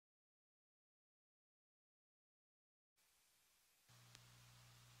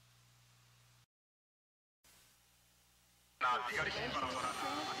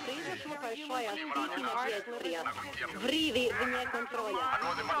Произошло большое ошибочное действие. Вривы вне контроля.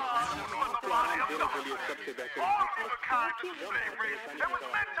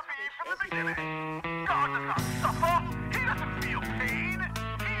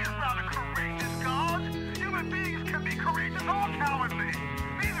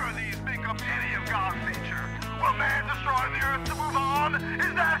 Will man destroy the earth to move on?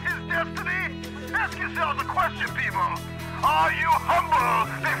 Is that his destiny? Ask yourselves a question, people. Are you humble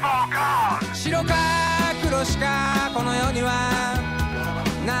before God? 白か黒しかこの世には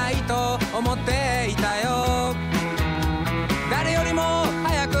ないと思っていたよ。誰よりも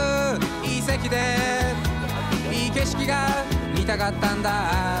早くいい席でいい景色が見たかったん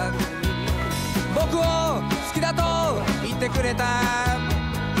だ。僕を好きだと言ってくれた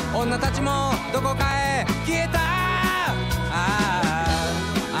女たちもどこかへ消えた。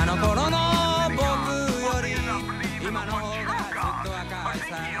あの頃の僕より今の方がずっと若い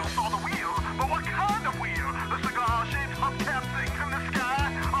さ。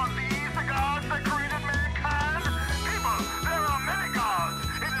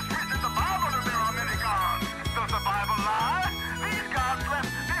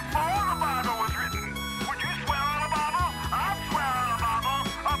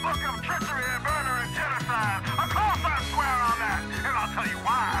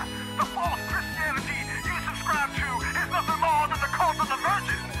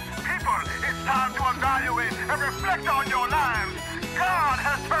And reflect on your lives. God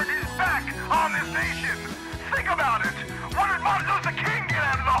has turned his back on this nation. Think about it. What did Martin Luther King get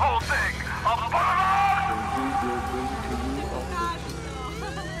out of the whole thing? A boulevard?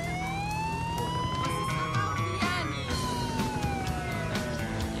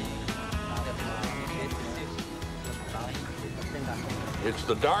 It's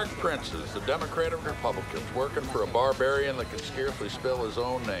the Dark Princes, the Democratic Republicans, working for a barbarian that can scarcely spell his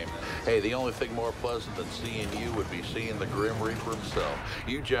own name. Hey, the only thing more pleasant than seeing you would be seeing the Grim Reaper himself.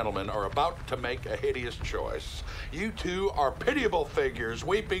 You gentlemen are about to make a hideous choice. You two are pitiable figures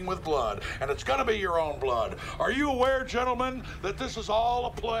weeping with blood, and it's gonna be your own blood. Are you aware, gentlemen, that this is all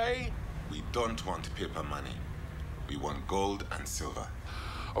a play? We don't want paper money. We want gold and silver.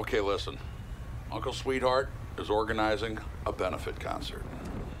 Okay, listen. Uncle Sweetheart is organizing a benefit concert.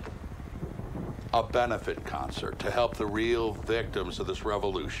 A benefit concert to help the real victims of this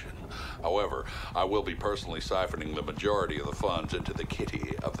revolution. However, I will be personally siphoning the majority of the funds into the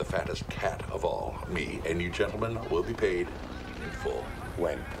kitty of the fattest cat of all, me. And you gentlemen will be paid in full.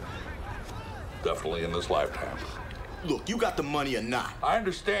 When? Definitely in this lifetime. Look, you got the money or not? I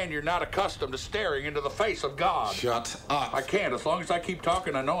understand you're not accustomed to staring into the face of God. Shut up. I can't. As long as I keep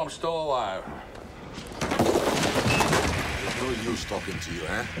talking, I know I'm still alive. No use talking to you,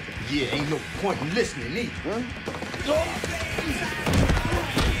 huh? Yeah, ain't no point in listening either.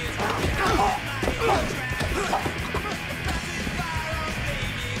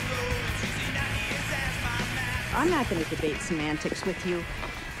 I'm not going to debate semantics with you.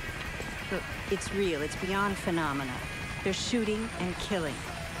 Look, it's real. It's beyond phenomena. They're shooting and killing.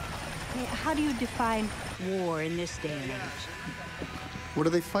 I mean, how do you define war in this day and age? What are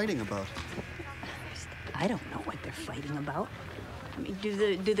they fighting about? I don't know what they're fighting about. I mean,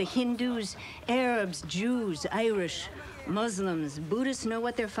 do the Hindus, Arabs, Jews, Irish, Muslims, Buddhists know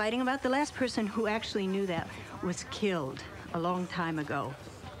what they're fighting about? The last person who actually knew that was killed a long time ago.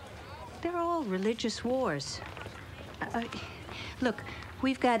 They're all religious wars. Look,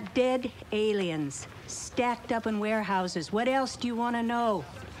 we've got dead aliens stacked up in warehouses. What else do you want to know?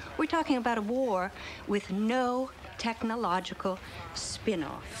 We're talking about a war with no technological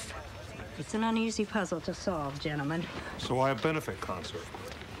spin-off. It's an uneasy puzzle to solve, gentlemen. So why a benefit concert?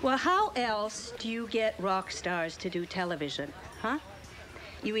 Well, how else do you get rock stars to do television, huh?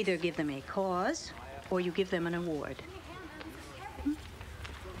 You either give them a cause or you give them an award.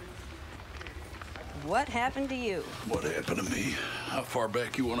 What happened to you? What happened to me? How far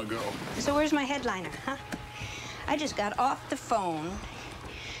back you want to go? So where's my headliner, huh? I just got off the phone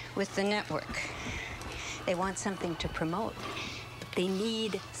with the network. They want something to promote. They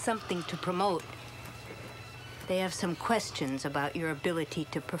need something to promote. They have some questions about your ability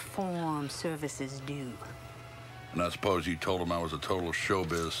to perform services due. And I suppose you told them I was a total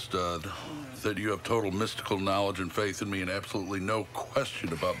showbiz stud, that you have total mystical knowledge and faith in me and absolutely no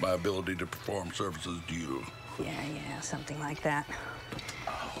question about my ability to perform services due. Yeah, something like that.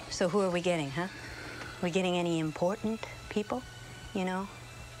 So who are we getting, huh? We getting any important people? You know,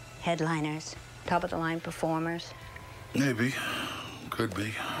 headliners, top-of-the-line performers? Maybe. Could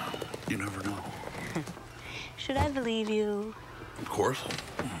be. You never know. Should I believe you? Of course.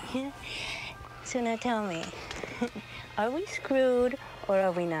 Yeah. So now tell me, Are we screwed or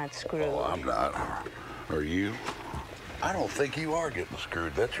are we not screwed? Oh, I'm not. Are you? I don't think you are getting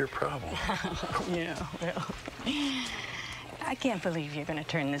screwed. That's your problem. Yeah, well, I can't believe you're going to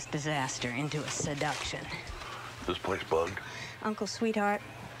turn this disaster into a seduction. This place bugged? Uncle, sweetheart,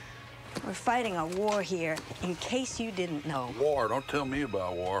 we're fighting a war here, in case you didn't know. War? Don't tell me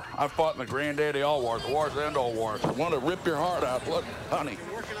about war. I fought in the granddaddy all wars. The wars end all wars. I want to rip your heart out. Look, honey,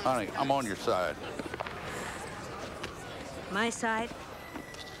 I'm on your side. My side?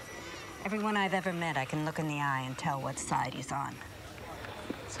 Everyone I've ever met, I can look in the eye and tell what side he's on.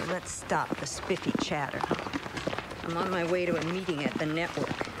 So let's stop the spiffy chatter. I'm on my way to a meeting at the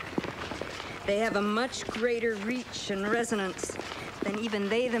network. They have a much greater reach and resonance than even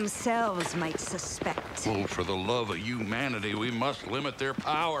they themselves might suspect. Well, for the love of humanity, we must limit their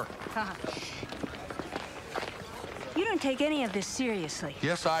power. You don't take any of this seriously.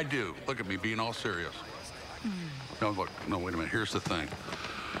 Yes, I do. Look at me being all serious. No, look, no, wait a minute. Here's the thing.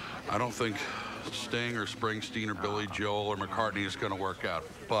 I don't think Sting or Springsteen or Billy Joel or McCartney is going to work out.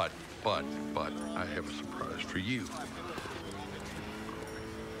 But, I have a surprise for you.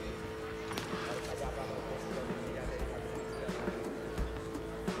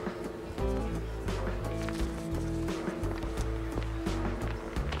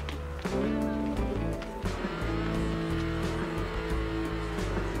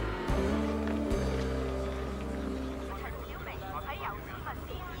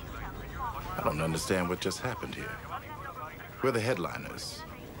 I don't understand what just happened here. We're the headliners.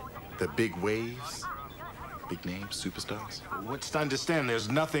 The big waves, big names, superstars. What's to understand? There's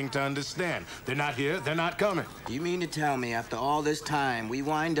nothing to understand. They're not here, they're not coming. You mean to tell me after all this time, we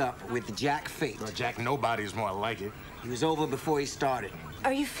wind up with Jack Fate? Well, Jack, nobody's more like it. He was over before he started.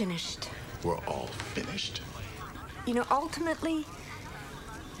 Are you finished? We're all finished. You know, ultimately,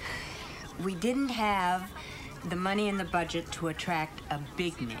 we didn't have the money in the budget to attract a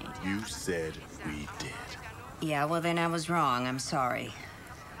big name. You said we did. Yeah, well, then I was wrong. I'm sorry.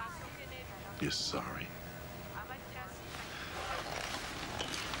 You're sorry.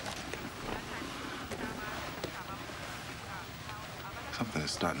 Something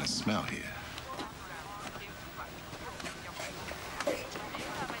is starting to smell here.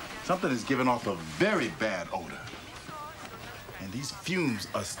 Something is giving off a very bad odor. And these fumes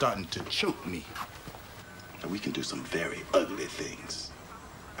are starting to choke me. And we can do some very ugly things.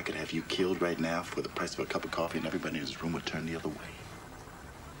 I could have you killed right now for the price of a cup of coffee and everybody in this room would turn the other way.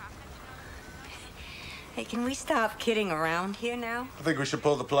 Hey, can we stop kidding around here now? I think we should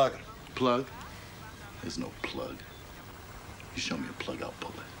pull the plug. Plug? There's no plug. You show me a plug, I'll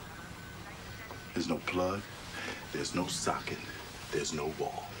pull it. There's no plug, there's no socket, there's no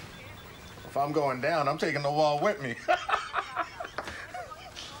wall. If I'm going down, I'm taking the wall with me.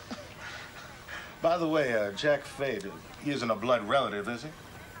 By the way, Jack Fate, he isn't a blood relative, is he?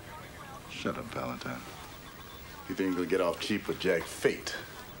 Shut up, Valentine. You think you'll get off cheap with Jack Fate?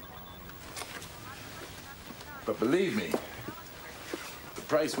 But believe me, the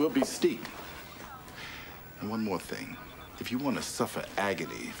price will be steep. And one more thing. If you want to suffer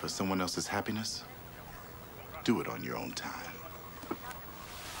agony for someone else's happiness, do it on your own time.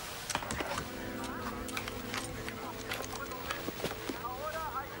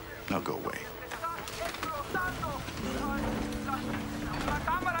 Now go away.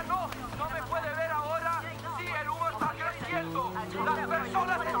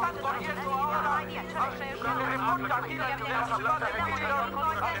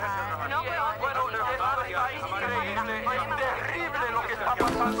 Terrible lo que está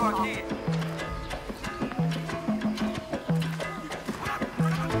pasando aquí.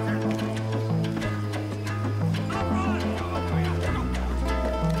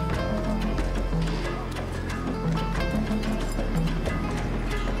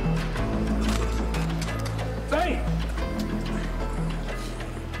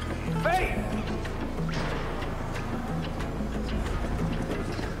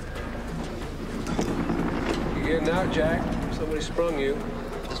 Now, Jack, somebody sprung you.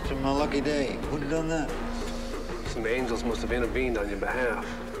 It's been my lucky day. Who'd have done that? Some angels must have intervened on your behalf.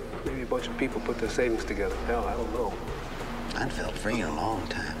 Maybe a bunch of people put their savings together. Hell, I don't know. I'd felt free in a long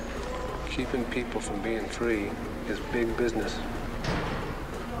time. Keeping people from being free is big business.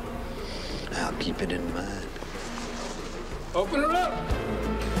 I'll keep it in mind. Open her up!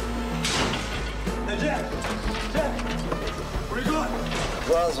 Hey, Jack! Jack! Where are you going?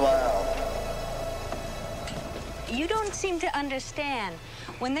 Roswell. You don't seem to understand.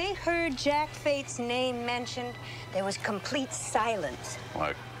 When they heard Jack Fate's name mentioned, there was complete silence.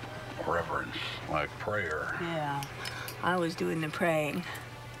 Like reverence, like prayer. Yeah, I was doing the praying,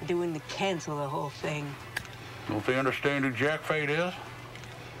 doing the cancel the whole thing. Don't they understand who Jack Fate is?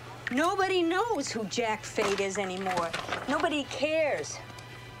 Nobody knows who Jack Fate is anymore. Nobody cares.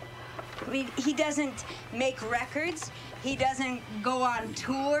 I mean, he doesn't make records. He doesn't go on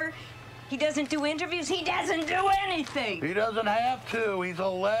tour. He doesn't do interviews. He doesn't do anything. He doesn't have to. He's a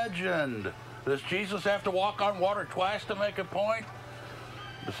legend. Does Jesus have to walk on water twice to make a point?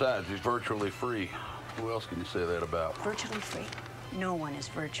 Besides, he's virtually free. Who else can you say that about? Virtually free? No one is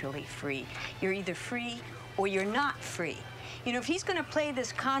virtually free. You're either free or you're not free. You know, if he's going to play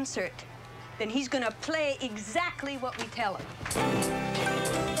this concert, then he's going to play exactly what we tell him.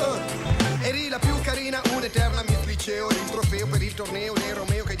 Eri la più carina, un'eterna Miss Liceo, eri il trofeo per il torneo dei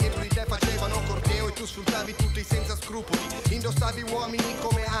Romeo che dietro di te facevano corteo e tu sfruttavi tutti senza scrupoli, indossavi uomini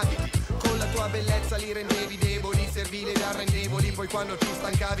come abiti, con la tua bellezza li rendevi deboli, servili ed arrendevoli, poi quando ti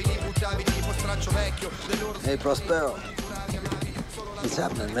stancavi li buttavi tipo straccio vecchio del loro... Hey, Prospero. What's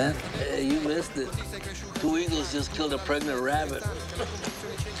happening, man? Hey, you missed it. 2 eagles just killed a pregnant rabbit.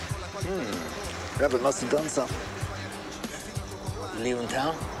 Rabbit must have done something. You leaving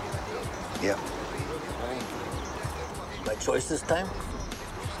town? Yeah. By choice this time?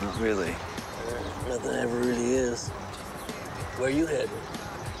 Not really. Nothing ever really is. Where you heading?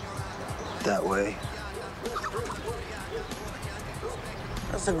 That way.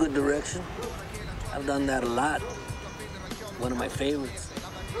 That's a good direction. I've done that a lot. One of my favorites.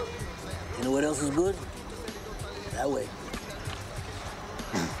 You know what else is good? That way.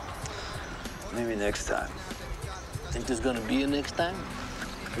 Maybe next time. Think there's gonna be a next time?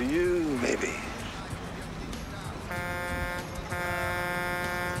 For you, maybe.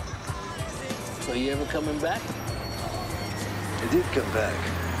 So you ever coming back? I did come back.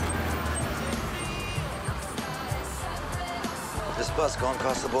 This bus going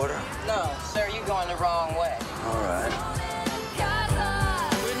across the border? No, sir, you're going the wrong way. All right.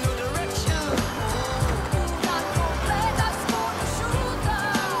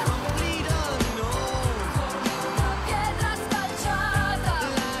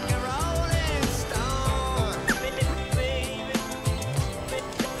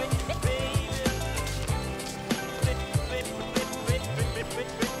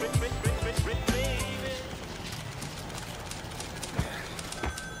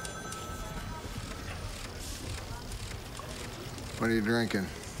 What are you drinking?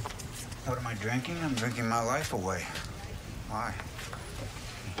 What am I drinking? I'm drinking my life away. Why?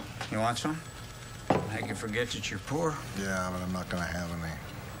 You want some? Make you forget that you're poor? Yeah, but I'm not gonna have any.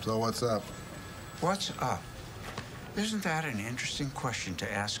 So what's up? What's up? Isn't that an interesting question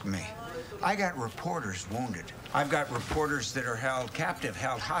to ask me? I got reporters wounded. I've got reporters that are held captive,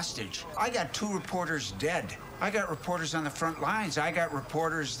 held hostage. I got 2 reporters dead. I got reporters on the front lines. I got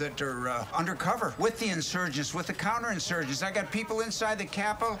reporters that are undercover with the insurgents, with the counterinsurgents. I got people inside the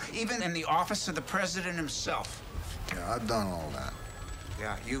Capitol, even in the office of the president himself. Yeah, I've done all that.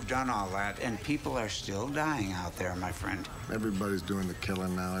 Yeah, you've done all that, and people are still dying out there, my friend. Everybody's doing the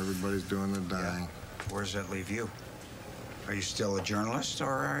killing now. Everybody's doing the dying. Yeah. Where does that leave you? Are you still a journalist,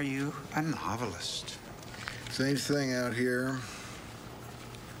 or are you a novelist? Same thing out here.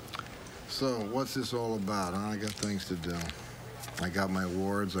 So, what's this all about? I got things to do. I got my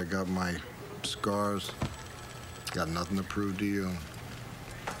awards, I got my scars. Got nothing to prove to you.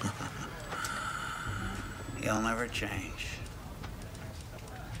 You'll never change.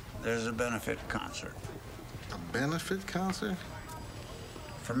 There's a benefit concert. A benefit concert?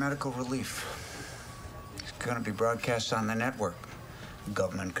 For medical relief. It's going to be broadcast on the network. The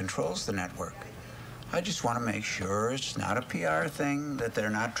government controls the network. I just want to make sure it's not a PR thing, that they're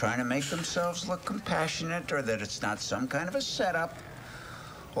not trying to make themselves look compassionate, or that it's not some kind of a setup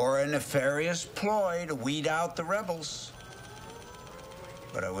or a nefarious ploy to weed out the rebels.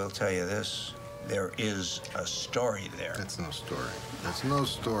 But I will tell you this, there is a story there. That's no story. That's no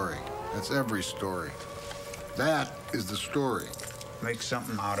story. That's every story. That is the story. Make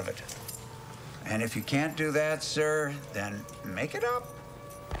something out of it. And if you can't do that, sir, then make it up.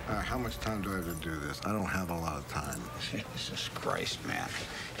 How much time do I have to do this? I don't have a lot of time. Jesus Christ, man.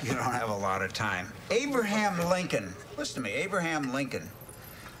 You don't have a lot of time. Abraham Lincoln, listen to me, Abraham Lincoln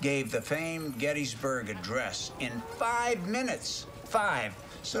gave the famed Gettysburg Address in 5 minutes. 5.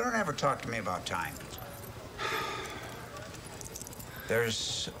 So don't ever talk to me about time.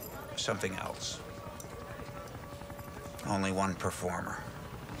 There's something else. Only one performer.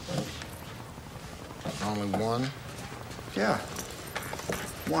 Only one? Yeah.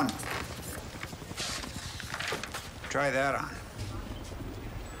 1. Try that on.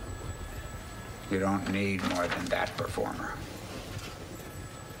 You don't need more than that performer.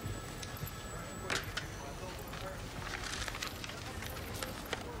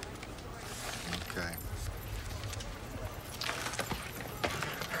 Okay.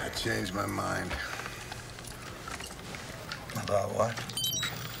 changed my mind. About what?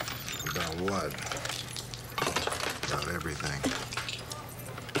 About what? About everything.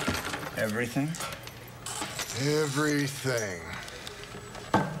 Everything? Everything.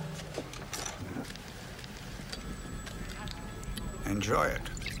 Enjoy it.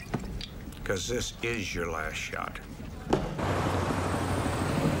 Because this is your last shot.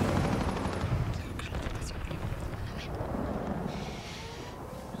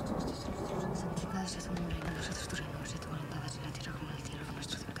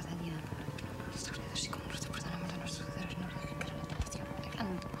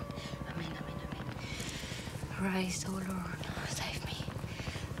 Rise, O Lord, save me.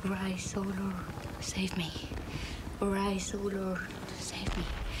 Rise, O Lord, save me. Rise, O Lord, save me.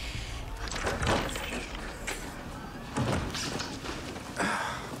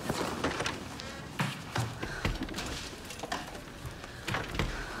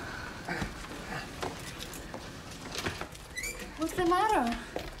 What's the matter?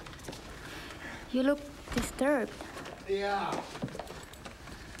 You look disturbed. Yeah.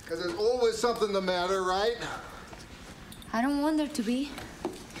 Because there's always something the matter, right? I don't want there to be.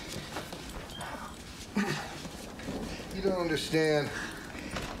 You don't understand.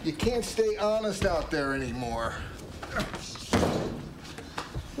 You can't stay honest out there anymore.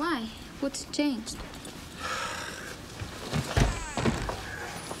 Why? What's changed?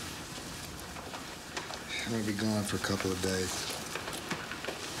 I'm gonna be gone for a couple of days.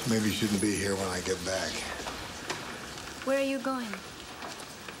 Maybe you shouldn't be here when I get back. Where are you going?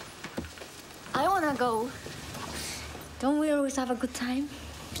 I wanna go. Don't we always have a good time?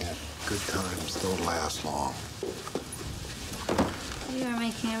 Yeah, good times don't last long. You are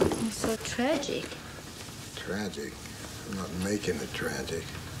making everything so tragic. Tragic? I'm not making it tragic.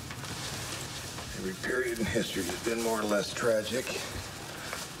 Every period in history has been more or less tragic.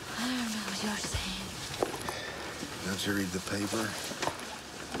 I don't know what you're saying. Don't you read the paper?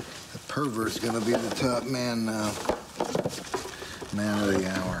 The pervert's gonna be the top man now. Man of the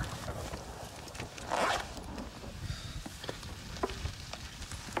hour.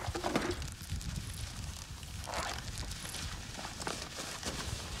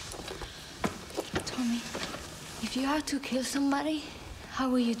 Tommy, if you had to kill somebody, how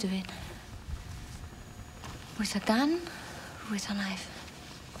will you do it? With a gun or with a knife?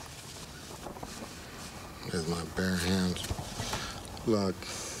 With my bare hands. Look,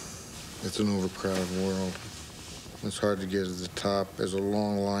 it's an overcrowded world. It's hard to get to the top. There's a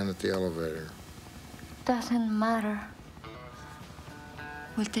long line at the elevator. Doesn't matter.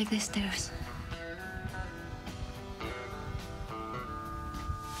 We'll take the stairs.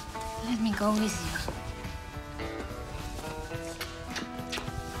 Let me go with you.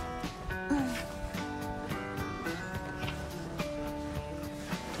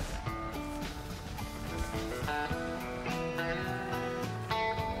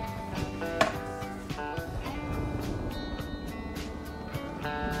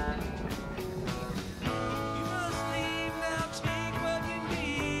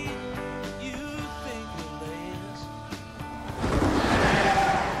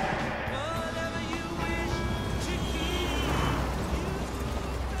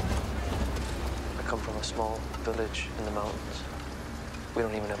 Village in the mountains. We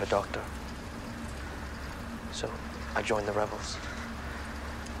don't even have a doctor. So I joined the rebels.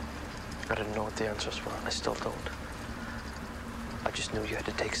 I didn't know what the answers were. I still don't. I just knew you had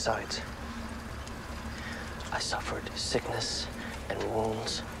to take sides. I suffered sickness and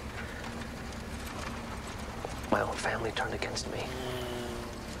wounds. My own family turned against me.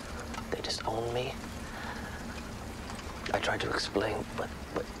 They disowned me. I tried to explain, but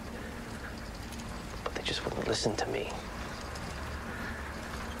they just wouldn't listen to me.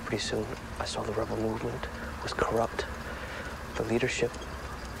 Pretty soon, I saw the rebel movement was corrupt. The leadership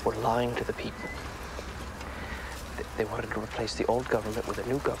were lying to the people. They wanted to replace the old government with a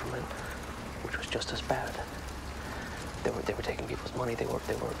new government, which was just as bad. They were taking people's money. They were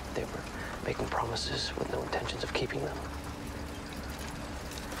making promises with no intentions of keeping them.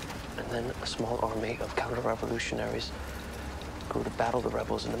 And then a small army of counter-revolutionaries grew to battle the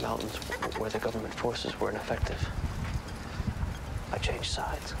rebels in the mountains where the government forces were ineffective. I changed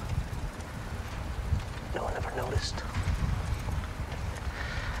sides. No one ever noticed.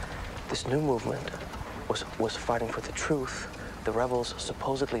 This new movement was fighting for the truth the rebels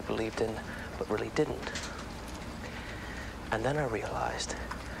supposedly believed in, but really didn't. And then I realized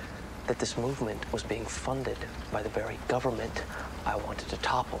that this movement was being funded by the very government I wanted to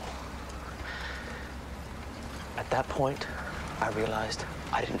topple. At that point, I realized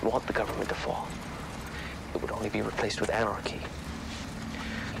I didn't want the government to fall. It would only be replaced with anarchy.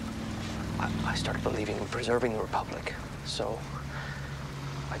 I started believing in preserving the Republic. So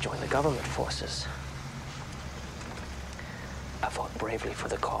I joined the government forces. I fought bravely for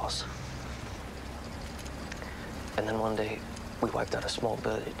the cause. And then one day, we wiped out a small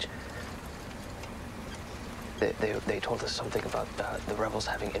village. They told us something about the rebels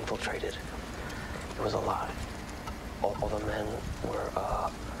having infiltrated. It was a lie. All the men were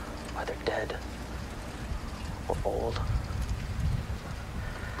either dead or old.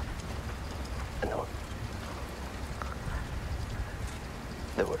 And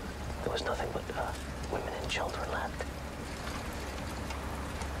there was nothing but women and children left.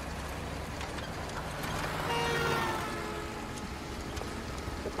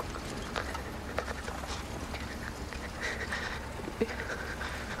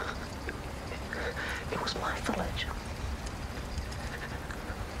 It was my village.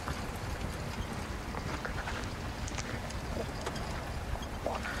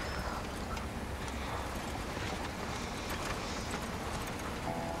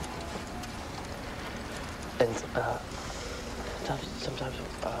 And sometimes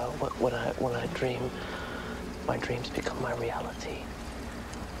when I dream, my dreams become my reality.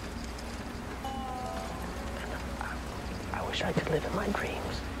 And I wish I could live in my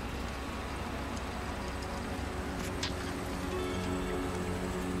dreams.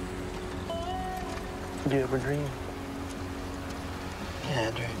 Do you ever dream? Yeah,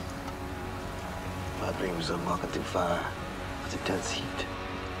 I dream. My dreams are walking through fire with intense heat.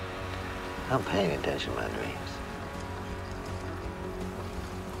 I'm paying attention to my dreams.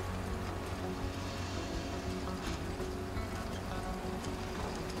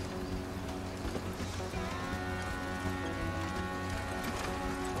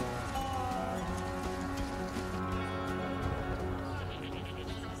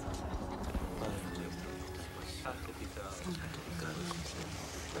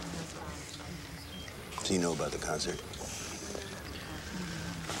 Do you know about the concert?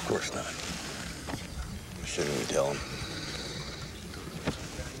 Of course not. Shouldn't we tell him?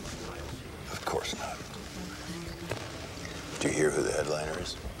 Of course not. Do you hear who the headliner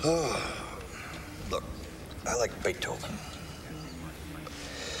is? Oh, look, I like Beethoven,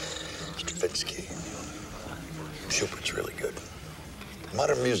 Stravinsky. Schubert's really good.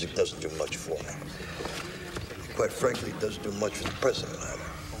 Modern music doesn't do much for me. Quite frankly, it doesn't do much for the president either.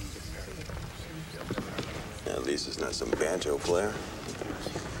 At least it's not some banjo player.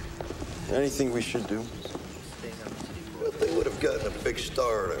 Anything we should do? Well, they would have gotten a big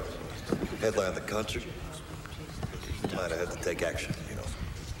star to headline the concert. Might have had to take action, you know.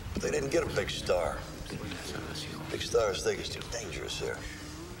 But they didn't get a big star. Big stars think it's too dangerous here.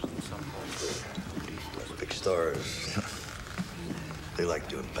 Big stars, they like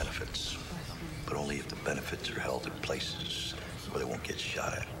doing benefits. But only if the benefits are held in places where they won't get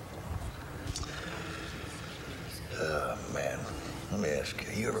shot at. Man, let me ask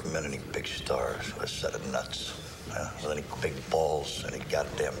you ever met any big stars with a set of nuts? With any big balls, any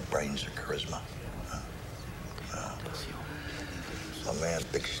goddamn brains or charisma? Oh man,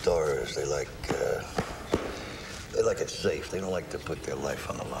 big stars, they like it safe. They don't like to put their life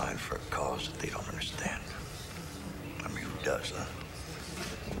on the line for a cause that they don't understand. I mean, who does, huh?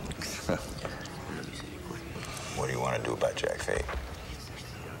 What do you want to do about Jack Fate?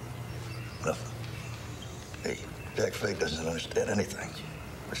 Nothing. Hey, Jack Fate doesn't understand anything.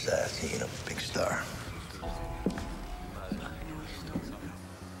 Besides, he ain't a big star.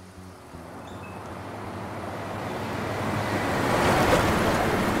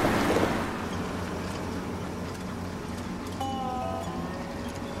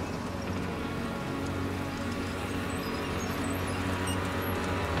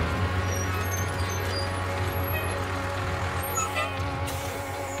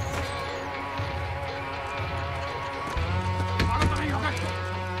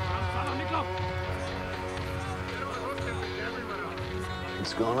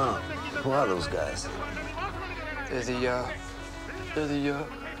 What's going on? Who are those guys? They're the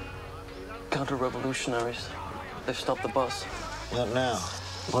counter-revolutionaries. They've stopped the bus. What now?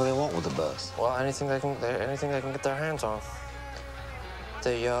 What do they want with the bus? Well, anything they can get their hands on.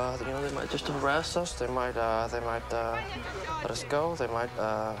 They, they might just harass us. They might let us go. They might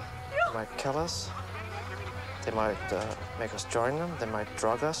kill us. They might make us join them. They might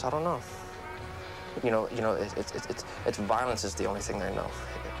drug us. I don't know. It's violence is the only thing they know.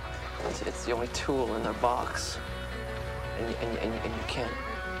 It's the only tool in their box. And you can't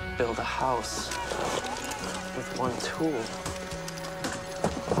build a house with one tool.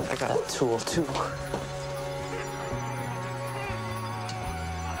 I got a tool too.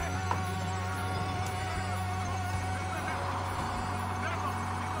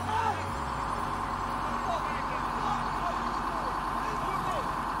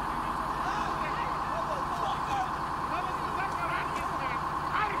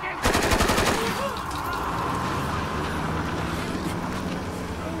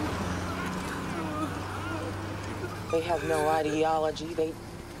 they have no ideology. They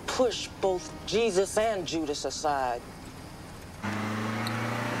push both Jesus and Judas aside.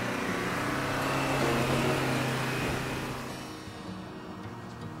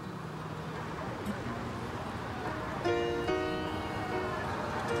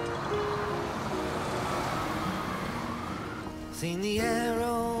 Seen the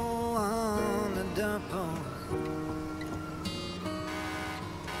arrow on the doorpost,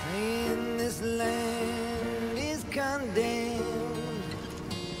 saying this land is condemned.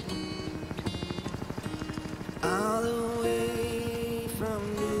 All the way from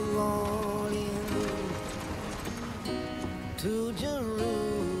New Orleans to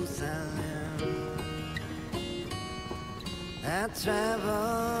Jerusalem, I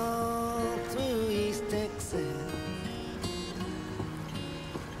traveled through East Texas,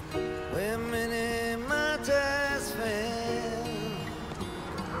 where many martyrs fell,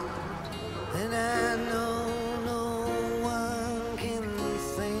 and I know no one can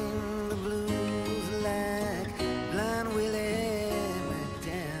sing the blues like Blind Willie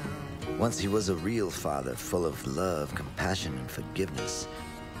McDowell. Once he was a real father, full of love, compassion, and forgiveness.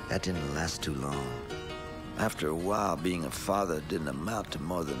 That didn't last too long. After a while, being a father didn't amount to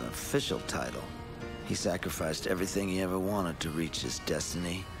more than an official title. He sacrificed everything he ever wanted to reach his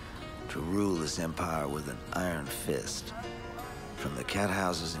destiny, to rule his empire with an iron fist. From the cat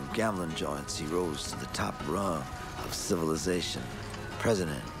houses and gambling joints, he rose to the top rung of civilization,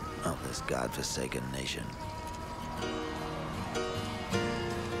 president of this godforsaken nation.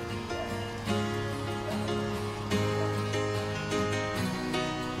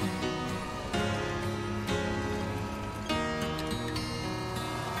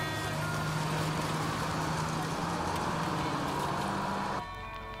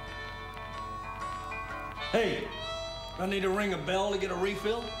 Hey, I need to ring a bell to get a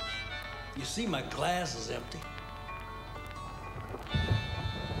refill. You see my glass is empty.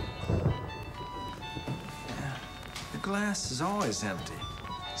 Yeah, the glass is always empty.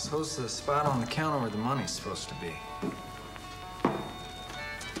 So's the spot on the counter where the money's supposed to be.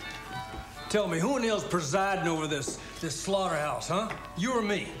 Tell me, who in hell's presiding over this slaughterhouse, huh? You or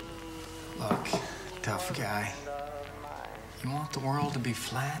me? Look, tough guy. You want the world to be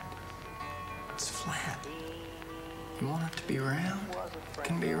flat? It's flat. You want it to be round? It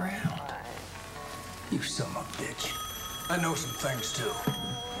can be round. You son of a bitch. I know some things, too.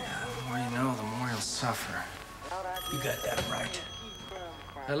 Yeah, the more you know, the more you'll suffer. You got that right.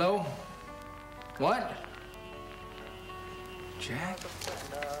 Hello? What? Jack?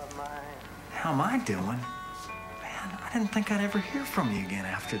 How am I doing? Man, I didn't think I'd ever hear from you again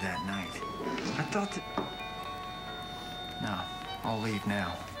after that night. I thought that... No, I'll leave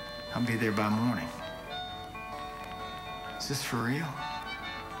now. I'll be there by morning. Is this for real?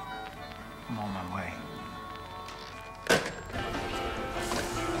 I'm on my way.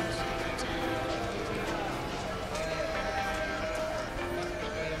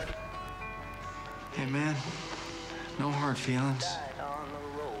 Hey, man. No hard feelings.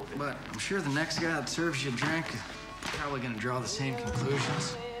 But I'm sure the next guy that serves you a drink is probably gonna draw the same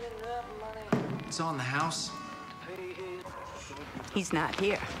conclusions. It's on the house. He's not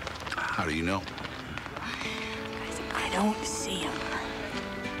here. How do you know? I don't see him.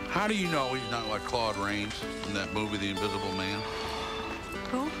 How do you know he's not like Claude Rains in that movie, The Invisible Man?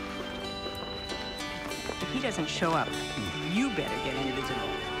 Who? If he doesn't show up, you better get invisible.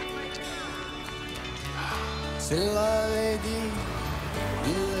 Se la vedi,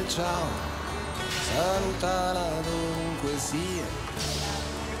 dille ciao, salutala dovunque sia.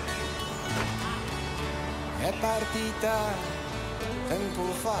 È partita tempo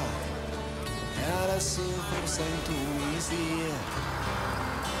fa e adesso forse in Tunisia.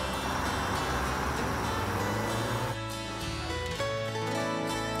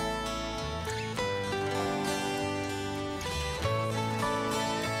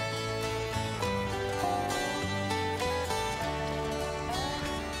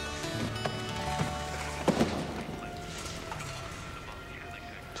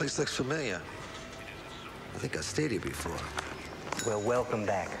 Place looks familiar. I think I stayed here before. Well, welcome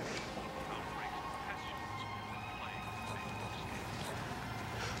back.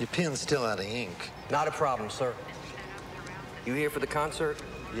 Your pen's still out of ink. Not a problem, sir. You here for the concert?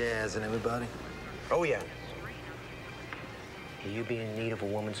 Yeah, isn't everybody? Oh, yeah. Will you be in need of a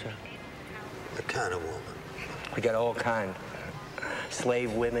woman, sir? What kind of woman? We got all kind.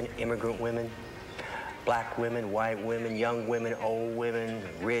 Slave women, immigrant women, black women, white women, young women, old women,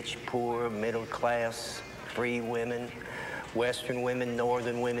 rich, poor, middle class, free women, Western women,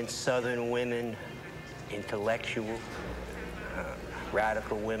 northern women, southern women, intellectual,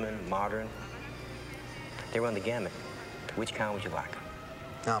 radical women, modern. They run the gamut. Which kind would you like?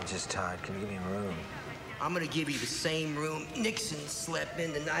 No, I'm just tired. Can you give me a room? I'm gonna give you the same room Nixon slept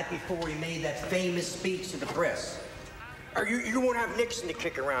in the night before he made that famous speech to the press. Or you won't have Nixon to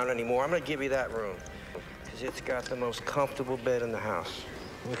kick around anymore. I'm gonna give you that room. Because it's got the most comfortable bed in the house.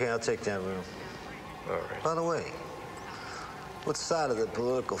 Okay, I'll take that room. All right. By the way, what side of the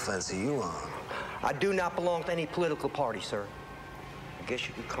political fence are you on? I do not belong to any political party, sir. I guess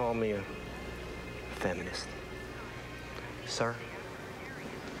you could call me a feminist. Sir,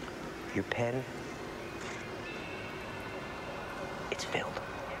 your pen, it's filled.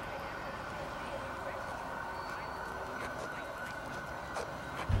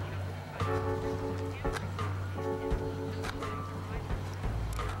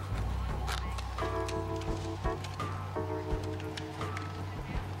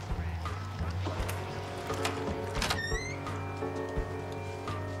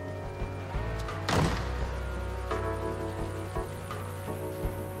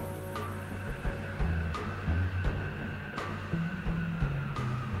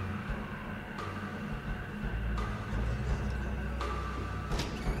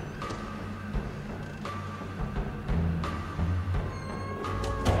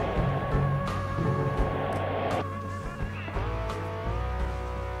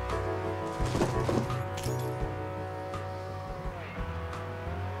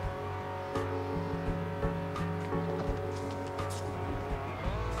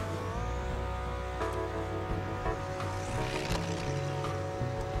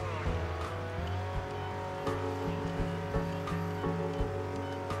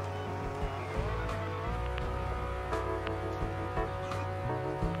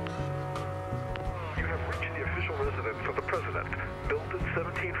 residence of the president. Built in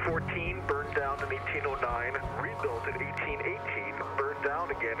 1714, burned down in 1809, rebuilt in 1818, burned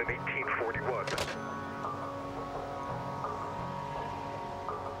down again in 1841.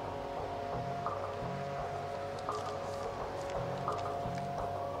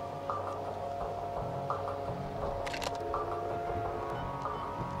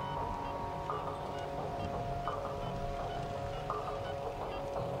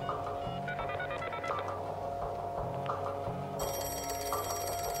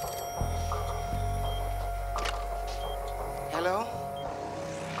 Hello?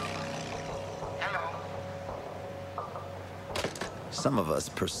 Some of us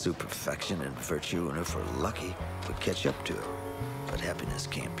pursue perfection and virtue, and if we're lucky, we catch up to it. But happiness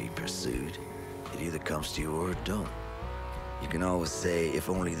can't be pursued. It either comes to you or it don't. You can always say, if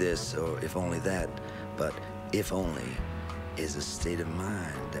only this or if only that, but if only is a state of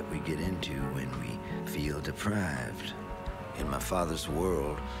mind that we get into when we feel deprived. In my father's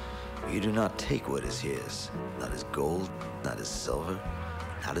world, you do not take what is his, not his gold, not his silver,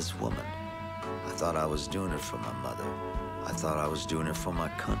 not his woman. I thought I was doing it for my mother. I thought I was doing it for my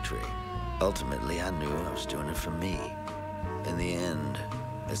country. Ultimately, I knew I was doing it for me. In the end,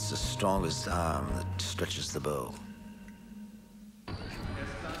 it's the strongest arm that stretches the bow.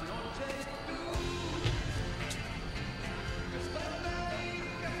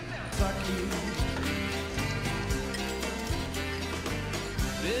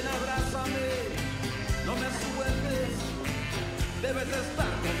 Ven, abrázame, no me sueltes, debes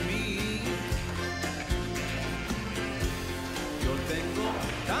estar conmigo. Yo tengo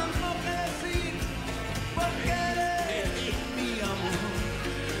tanto que decir, porque eres mi amor.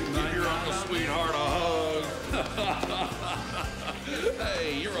 Give your Uncle Sweetheart a hug.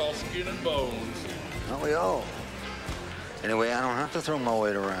 Hey, you're all skin and bones. Aren't we all? Anyway, I don't have to throw my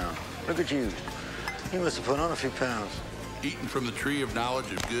weight around. Look at you. You must have put on a few pounds. Eating from the tree of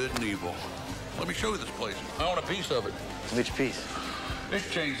knowledge of good and evil. Let me show you this place. I want a piece of it. Which piece? It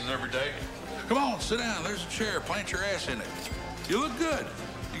changes every day. Come on, sit down. There's a chair. Plant your ass in it. You look good.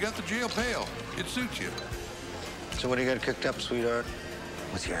 You got the jail pail. It suits you. So what do you got cooked up, sweetheart?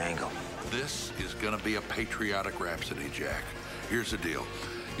 What's your angle? This is gonna be a patriotic rhapsody, Jack. Here's the deal.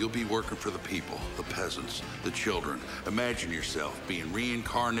 You'll be working for the people, the peasants, the children. Imagine yourself being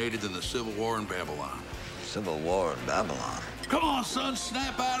reincarnated in the Civil War in Babylon. Civil War in Babylon? Come on, son,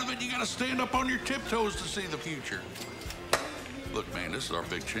 snap out of it. You gotta stand up on your tiptoes to see the future. Look, man, this is our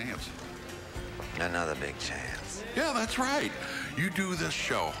big chance. Another big chance. Yeah, that's right. You do this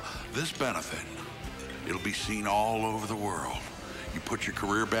show, this benefit. It'll be seen all over the world. You put your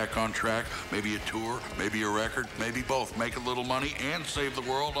career back on track, maybe a tour, maybe a record, maybe both. Make a little money and save the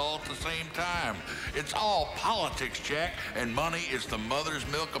world all at the same time. It's all politics, Jack, and money is the mother's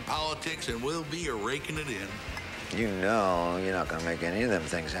milk of politics, and we'll be raking it in. You know you're not gonna make any of them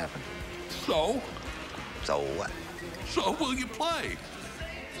things happen. So? So what? So will you play?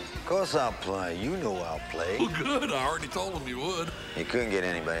 Of course I'll play. You know I'll play. Well, good. I already told him you would. You couldn't get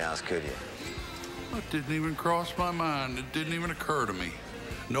anybody else, could you? It didn't even cross my mind. It didn't even occur to me.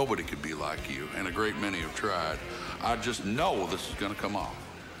 Nobody could be like you, and a great many have tried. I just know this is going to come off.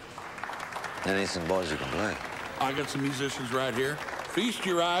 There ain't some boys you can play. I got some musicians right here. Feast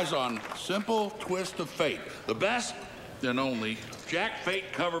your eyes on Simple Twist of Fate, the best and only Jack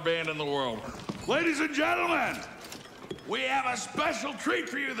Fate cover band in the world. Ladies and gentlemen, we have a special treat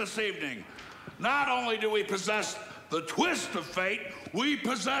for you this evening. Not only do we possess the twist of fate, we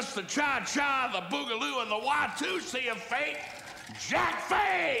possess the cha-cha, the boogaloo, and the Watusi of fate, Jack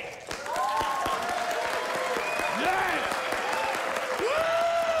Fate! Yes!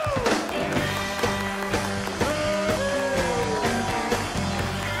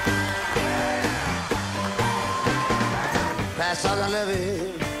 Pass out the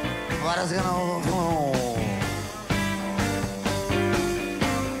levee, water's gonna overflow.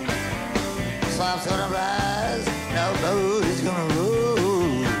 Swamps gonna rise, no boat is gonna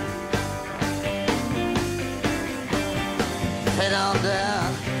roll. Head on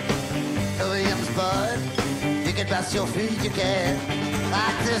down to Williamsburg. You can pass your feet, you can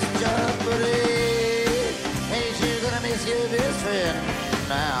like this jump, buddy. Ain't you gonna miss your best friend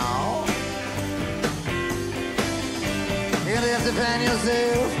now? You're gonna have to find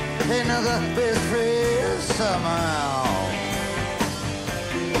yourself another best friend somehow.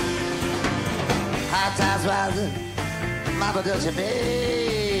 High tides rising, Mama does you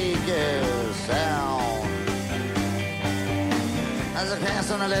make a sound. As I pass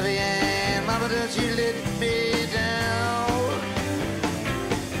on the levee and Mama does you let me down.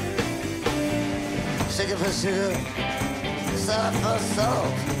 Sugar for sugar, salt for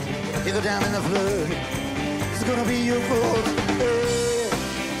salt. You go down in the flood. It's gonna be your fault.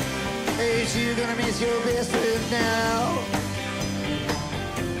 Hey, you're gonna miss your best friend now.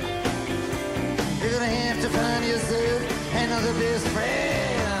 You're gonna have to find yourself another best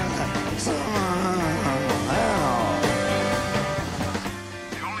friend somehow.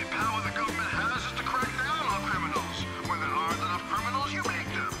 The only power the government has is to crack down on criminals. When there aren't enough criminals, you make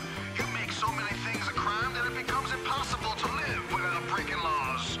them. You make so many things a crime that it becomes impossible to live without breaking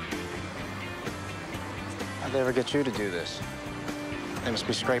laws. How'd they ever get you to do this? They must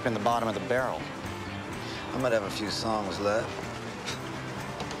be scraping the bottom of the barrel. I might have a few songs left.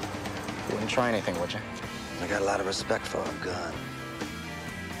 You wouldn't try anything, would you? I got a lot of respect for a gun.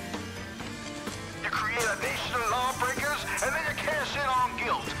 You create a nation of lawbreakers, and then you cash in on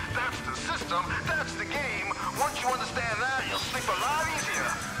guilt. That's the system. That's the game. Once you understand that, you'll sleep a lot easier.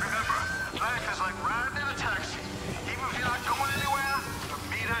 Remember, life is like riding in a taxi. Even if you're not going anywhere, the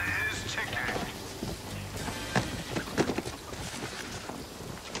meter is ticking.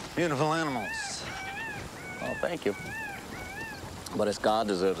 Beautiful animals. Oh, thank you. But it's God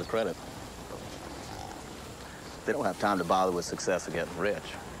deserves the credit. They don't have time to bother with success or getting rich.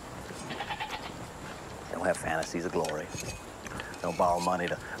 They don't have fantasies of glory. They don't borrow money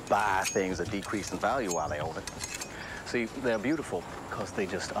to buy things that decrease in value while they own it. See, they're beautiful because they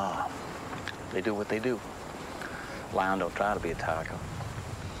just are. They do what they do. Lion don't try to be a tiger.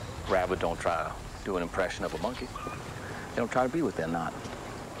 Rabbit don't try to do an impression of a monkey. They don't try to be what they're not.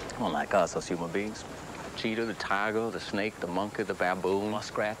 Unlike us human beings. Cheetah, the tiger, the snake, the monkey, the baboon,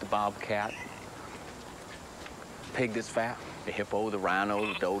 muskrat, the bobcat, pig that's fat, the hippo, the rhino,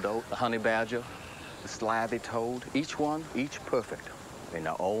 the dodo, the honey badger, the slithy toad, each one, each perfect in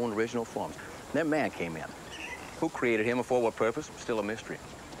their own original forms. Then man came in. Who created him and for what purpose? Still a mystery.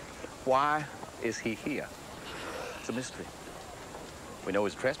 Why is he here? It's a mystery. We know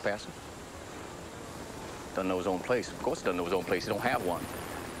he's a trespasser. Doesn't know his own place. Of course he doesn't know his own place. He don't have one.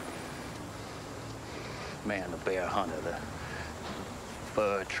 Man, the bear hunter, the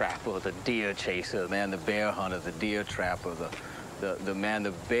bird trapper, the deer chaser, man, the bear hunter, the deer trapper, the man,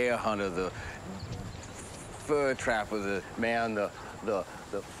 the bear hunter, the fur trapper, the man, the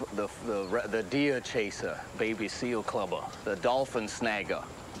deer chaser, baby seal clubber, the dolphin snagger,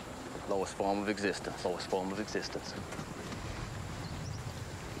 lowest form of existence, lowest form of existence.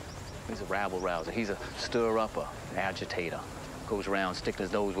 He's a rabble-rouser. He's a stir-upper, agitator. Goes around sticking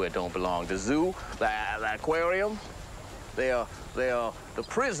his nose where it don't belong. The zoo, the aquarium, they are the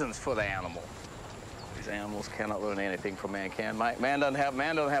prisons for the animal. These animals cannot learn anything from mankind. Man doesn't have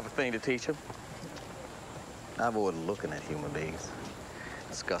a thing to teach them. I've avoided looking at human beings.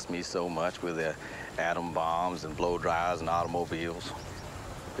 It disgusts me so much with their atom bombs and blow dryers and automobiles.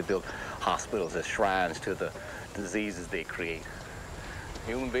 They build hospitals as shrines to the diseases they create.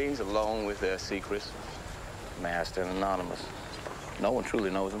 Human beings, alone with their secrets, masked and anonymous. No one truly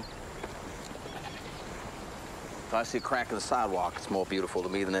knows them. If I see a crack in the sidewalk, it's more beautiful to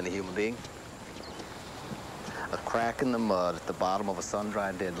me than any human being. A crack in the mud at the bottom of a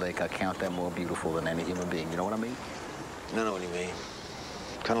sun-dried dead lake, I count that more beautiful than any human being. You know what I mean? I know what you mean.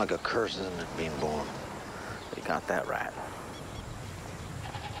 Kind of like a curse, isn't it, being born? You got that right.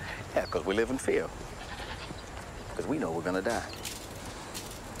 Yeah, because we live in fear. Because we know we're gonna die.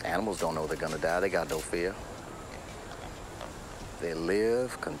 Animals don't know they're gonna die. They got no fear. They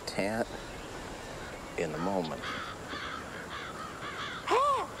live content in the moment.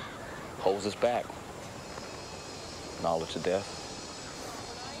 Holds us back. Knowledge of death.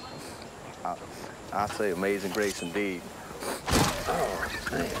 I say amazing grace indeed.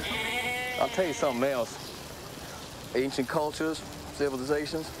 I'll tell you something else. Ancient cultures,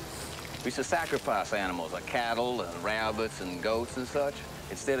 civilizations, we used to sacrifice animals like cattle and rabbits and goats and such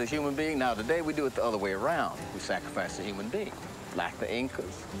instead of human beings. Now today we do it the other way around. We sacrifice a human being, like the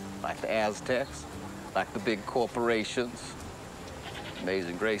Incas, like the Aztecs, like the big corporations.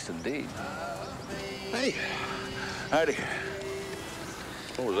 Amazing grace indeed. Hey, Heidi.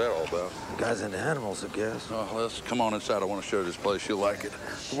 What was that all about? Guys into animals, I guess. Oh, let's come on inside. I want to show you this place. You'll like it.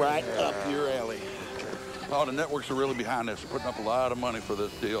 Right up your alley. Oh, the networks are really behind this. They're putting up a lot of money for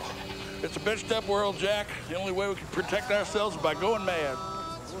this deal. It's a bitched up world, Jack. The only way we can protect ourselves is by going mad.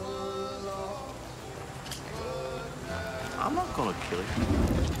 I'm not gonna kill you.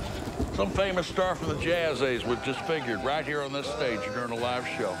 Some famous star from the Jazz A's was disfigured right here on this stage during a live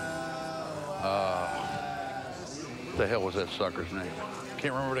show. What the hell was that sucker's name?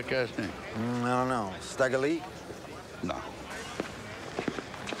 Can't remember that guy's name. I don't know. Staggerly? No.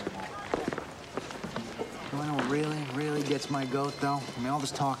 You know what really gets my goat, though? I mean, all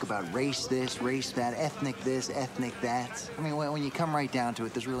this talk about race this, race that, ethnic this, ethnic that. I mean, when you come right down to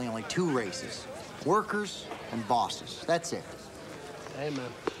it, there's really only two races. Workers and bosses. That's it. Hey,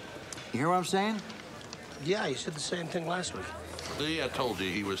 man. You hear what I'm saying? Yeah, you said the same thing last week. See, I told you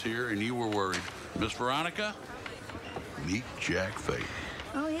he was here and you were worried. Miss Veronica, meet Jack Fate.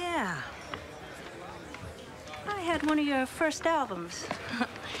 Oh, yeah. I had one of your first albums.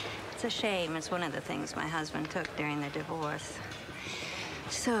 It's a shame. It's one of the things my husband took during the divorce.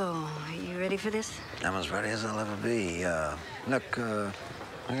 So, are you ready for this? I'm as ready as I'll ever be. Look, I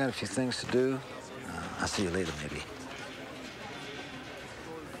got a few things to do. I'll see you later, maybe.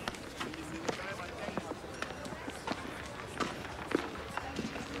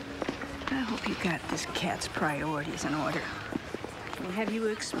 I hope you got this cat's priorities in order. I mean, have you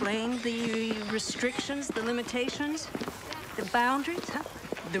explained the restrictions, the limitations, the boundaries, huh?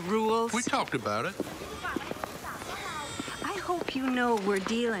 The rules? We talked about it. I hope you know we're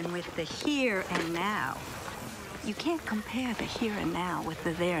dealing with the here and now. You can't compare the here and now with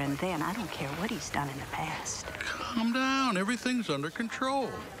the there and then. I don't care what he's done in the past. Calm down. Everything's under control.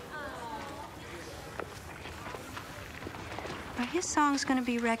 Are his songs going to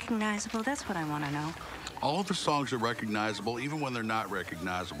be recognizable? That's what I want to know. All the songs are recognizable, even when they're not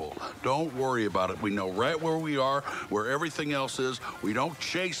recognizable. Don't worry about it. We know right where we are, where everything else is. We don't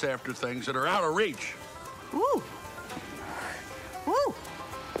chase after things that are out of reach. Ooh. Ooh.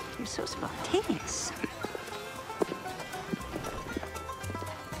 You're so spontaneous.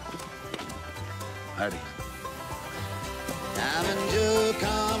 Heidi. Diamond Joe,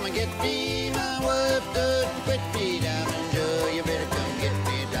 come and get me. My wife doesn't quit me. Diamond Joe, you better come get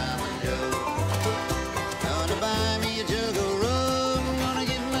me. Diamond Joe. Gonna buy me a jug of rum. Gonna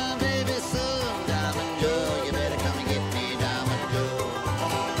give my baby some. Diamond Joe, you better come and get me. Diamond Joe.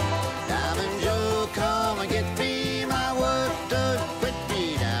 Diamond Joe, come and get me. My wife doesn't quit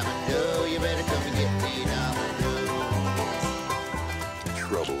me. Diamond Joe, you better come and get me. Diamond Joe.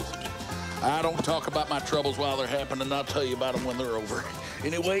 Troubles. I don't talk about my troubles while they're happening. I'll tell you about them when they're over.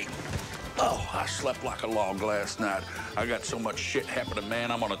 Anyway, I slept like a log last night. I got so much shit happening, man.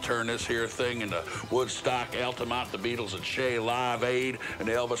 I'm gonna turn this here thing into Woodstock, Altamont, the Beatles and Shea Live Aid, and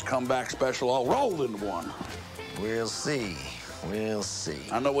the Elvis Comeback Special all rolled into one. We'll see. We'll see.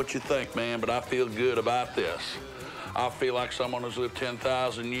 I know what you think, man, but I feel good about this. I feel like someone who's lived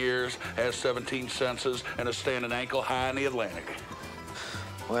 10,000 years, has 17 senses, and is standing ankle high in the Atlantic.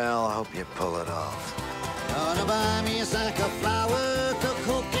 Well, I hope you pull it off. Gonna buy me a sack of flour, cook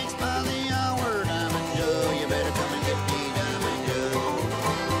whole cakes by the hour. Diamond Joe, you better come and get me. Diamond Joe.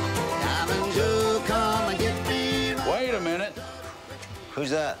 Diamond Joe, come and get me. Wait a minute. Who's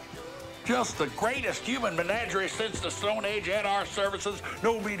that? Just the greatest human menagerie since the Stone Age at our services.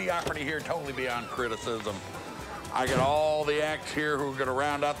 No mediocrity here, totally beyond criticism. I got all the acts here who are going to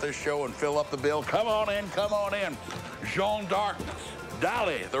round out this show and fill up the bill. Come on in, come on in. Jean Darkness,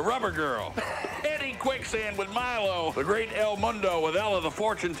 Dolly, the rubber girl. Eddie Quicksand with Milo, the great El Mundo with Ella the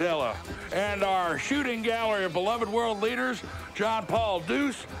fortune teller, and our shooting gallery of beloved world leaders, John Paul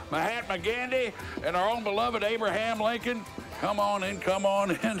Deuce, Mahatma Gandhi, and our own beloved Abraham Lincoln. Come on in, come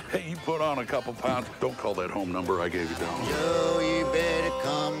on in. Hey, you put on a couple pounds. Don't call that home number I gave you down. Joe, you better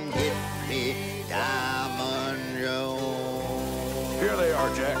come get me, Diamond Joe. Here they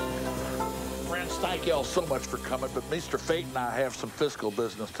are, Jack. Friends, thank y'all so much for coming, but Mr. Fate and I have some fiscal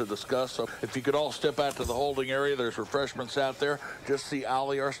business to discuss, so if you could all step out to the holding area, there's refreshments out there. Just see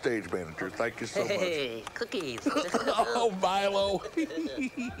Ollie, our stage manager. Thank you so much. Hey, cookies. Oh, Milo.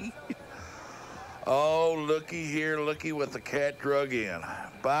 Oh, looky here, looky what the cat drug in.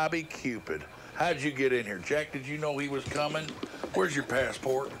 Bobby Cupid. How'd you get in here? Jack, did you know he was coming? Where's your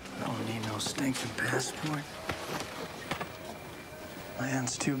passport? I don't need no stinking passport.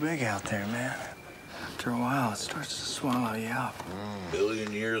 Land's too big out there, man. After a while, it starts to swallow you up.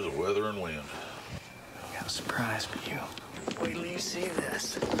 Billion years of weather and wind. Got a surprise for you. Wait till you see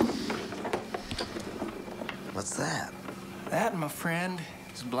this. What's that? That, my friend,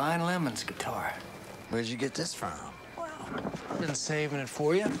 is Blind Lemon's guitar. Where'd you get this from? I've been saving it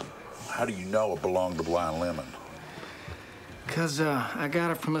for you. How do you know it belonged to Blind Lemon? 'Cause I got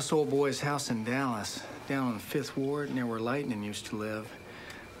it from this old boy's house in Dallas, down on the 5th Ward, near where Lightning used to live.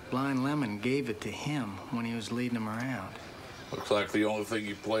 Blind Lemon gave it to him when he was leading him around. Looks like the only thing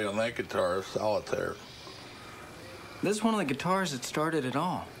you play on that guitar is solitaire. This is one of the guitars that started it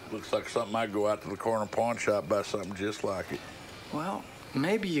all. Looks like something I'd go out to the corner pawn shop, buy something just like it. Well,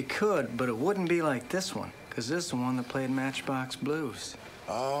 maybe you could, but it wouldn't be like this one, 'cause this is the one that played Matchbox Blues.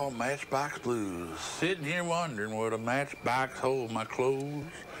 Oh, Matchbox Blues. Sitting here wondering would a matchbox hold my clothes?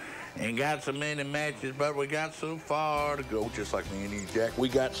 Ain't got so many matches, but we got so far to go. Just like me and you, Jack. We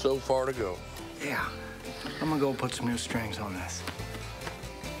got so far to go. Yeah. I'm gonna go put some new strings on this.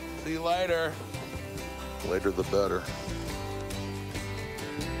 See you later. Later the better.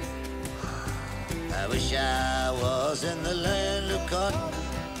 I wish I was in the land of cotton.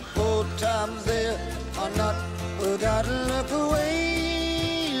 Old times there are not forgotten. Look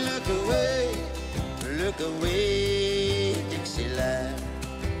away, look away, look away, Dixieland.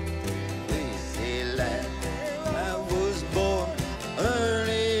 Dixieland. I was born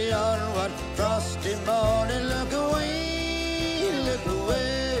early on one frosty morning. Look away, look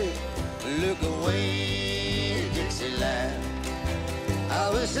away, look away, Dixieland. I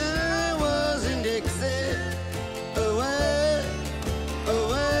wish I was in Dixie, away,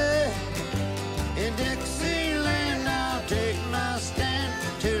 away. In Dixieland I'll take my stand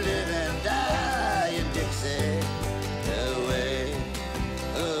to live and die in Dixie. Away,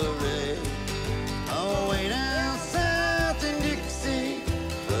 away, away down south in Dixie.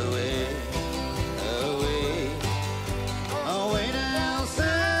 Away, away, away down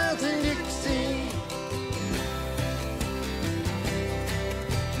south in Dixie.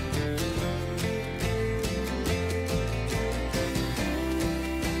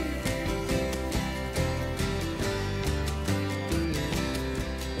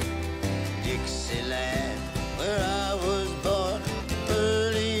 Dixieland, where I was born,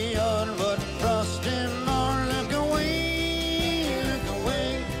 early on what frosty morn. Look away, look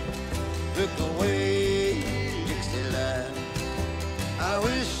away, look away, Dixieland. I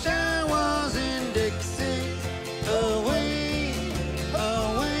wish I was in Dixie, away,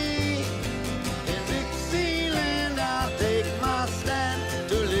 away. In Dixieland I'll take my stand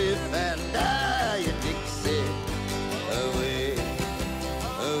to live and die in Dixie. Away,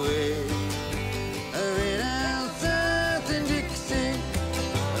 away, away down south in Dixie.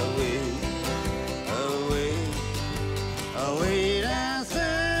 Away, away, away down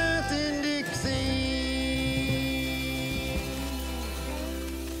south in Dixie.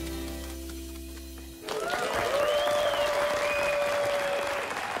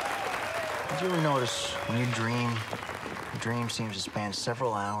 Did you ever notice when you dream, the dream seems to span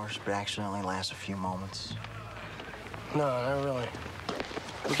several hours, but actually only lasts a few moments? No, not really.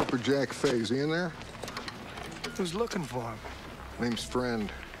 Looking for Jack Fay. Is he in there? Who's looking for him? Name's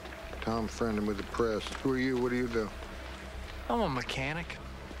Friend. Tom Friend. I'm with the press. Who are you? What do you do? I'm a mechanic.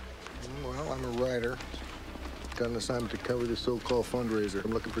 Well, I'm a writer. Got an assignment to cover this so-called fundraiser.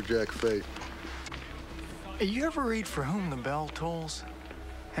 I'm looking for Jack Fay. You ever read For Whom the Bell Tolls?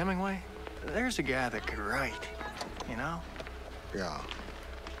 Hemingway? There's a guy that could write, you know? Yeah.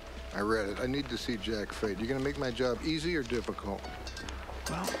 I read it. I need to see Jack Fay. You gonna make my job easy or difficult?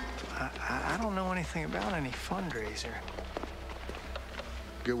 Well, I don't know anything about any fundraiser.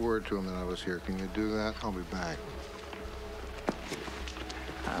 Get word to him that I was here. Can you do that? I'll be back.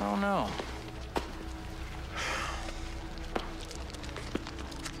 I don't know.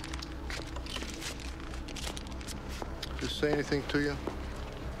 say anything to you?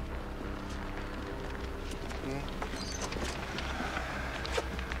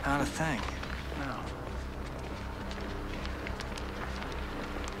 Not a thing. No.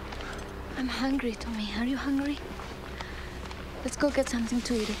 I'm hungry, Tommy. Are you hungry? Let's go get something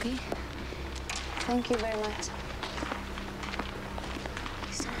to eat, okay? Thank you very much.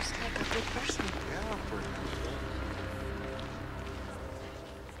 He sounds like a good person.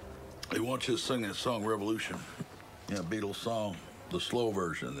 They want you to sing that song, Revolution. Yeah, Beatles song, the slow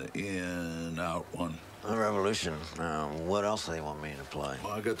version, the in-out one. Revolution. What else do they want me to play?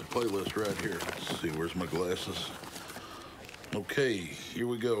 Well, I got the playlist right here. Let's see, where's my glasses? Okay, here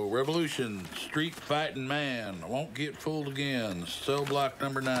we go. Revolution, Street Fighting Man, Won't Get Fooled Again, Cell Block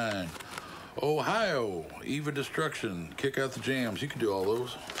number 9. Ohio, Eva Destruction, Kick Out the Jams. You can do all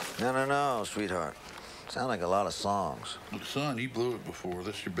those. No, sweetheart. Sound like a lot of songs. Look, son, you blew it before.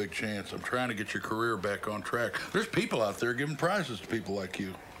 This is your big chance. I'm trying to get your career back on track. There's people out there giving prizes to people like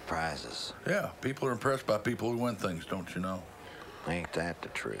you. Prizes? Yeah, people are impressed by people who win things, don't you know? Ain't that the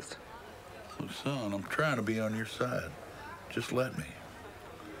truth? Look, son, I'm trying to be on your side. Just let me.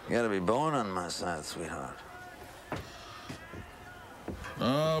 You gotta be born on my side, sweetheart.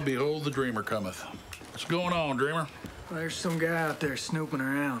 Oh, behold, the dreamer cometh. What's going on, dreamer? Well, there's some guy out there snooping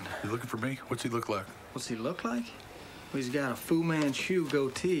around. You looking for me? What's he look like? What's he look like? Well, he's got a Fu Manchu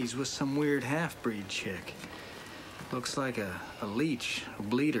goatee. He's with some weird half-breed chick. Looks like a leech, a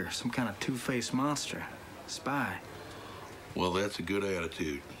bleeder, some kind of two-faced monster. Spy. Well, that's a good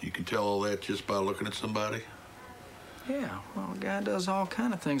attitude. You can tell all that just by looking at somebody? Yeah, well, the guy does all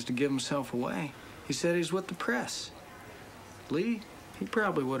kind of things to give himself away. He said he's with the press. Lee, he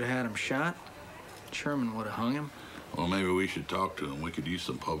probably would have had him shot. Sherman would have hung him. Well, maybe we should talk to him. We could use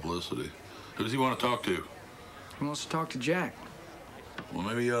some publicity. Who does he want to talk to? He wants to talk to Jack. Well,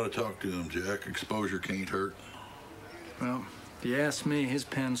 maybe you ought to talk to him, Jack. Exposure can't hurt. Well, if you ask me, his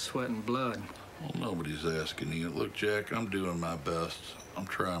pen's sweating blood. Well, nobody's asking you. Look, Jack, I'm doing my best. I'm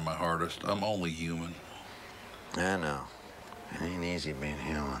trying my hardest. I'm only human. I know. It ain't easy being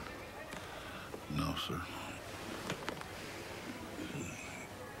human. No, sir.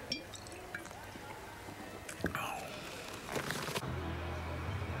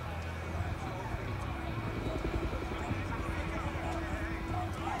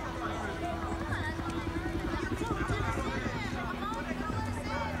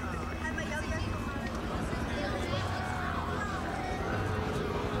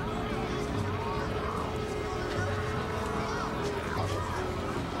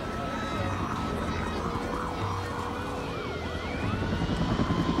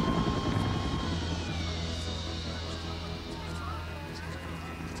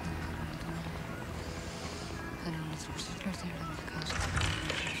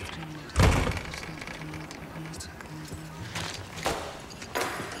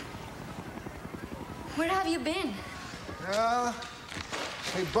 Where have you been?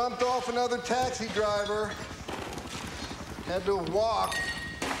 They bumped off another taxi driver. Had to walk.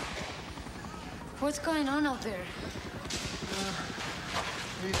 What's going on out there?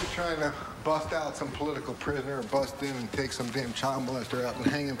 He's trying to bust out some political prisoner or bust in and take some damn child molester out and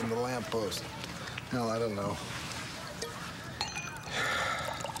hang him from the lamppost. Hell, I don't know.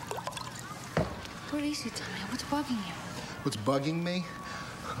 What is it, Tommy? What's bugging you? What's bugging me?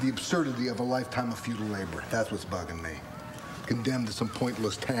 The absurdity of a lifetime of feudal labor. That's what's bugging me. Condemned to some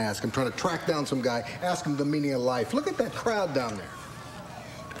pointless task. I'm trying to track down some guy, ask him the meaning of life. Look at that crowd down there.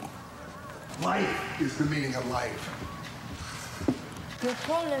 Life is the meaning of life. Your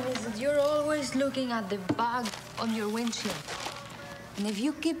problem is that you're always looking at the bug on your windshield. And if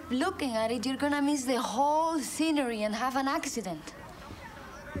you keep looking at it, you're gonna miss the whole scenery and have an accident.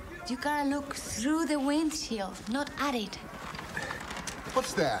 You gotta look through the windshield, not at it.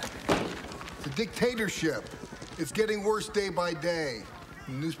 What's that? It's a dictatorship. It's getting worse day by day.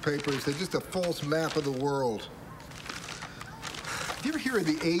 The newspapers, they're just a false map of the world. Do you ever hear of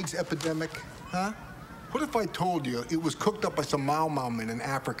the AIDS epidemic, huh? What if I told you it was cooked up by some Mau Mau men in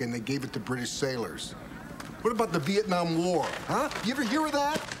Africa and they gave it to British sailors? What about the Vietnam War, huh? You ever hear of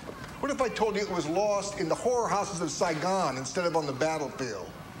that? What if I told you it was lost in the horror houses of Saigon instead of on the battlefield?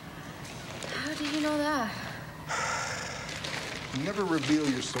 How do you know that? Never reveal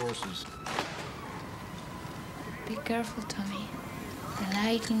your sources. Be careful, Tommy. The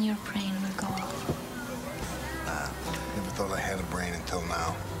light in your brain will go off. Never thought I had a brain until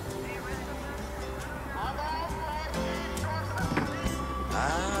now. I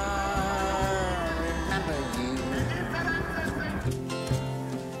remember you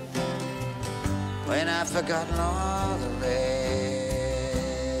when I've forgotten all the rest.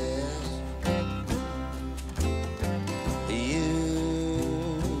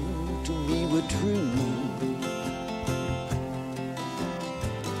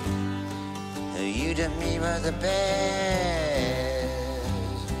 remember the best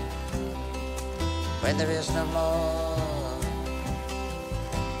when there is no more.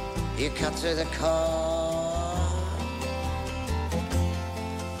 You cut through the core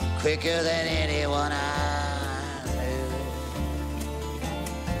quicker than anyone I knew.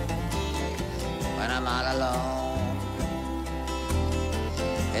 When I'm all alone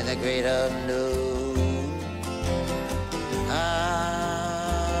in the great unknown,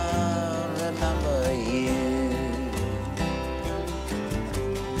 I'll remember you.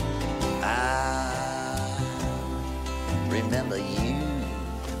 I'll remember you.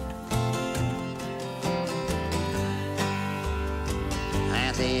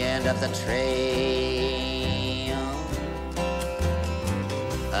 At the end of the trail,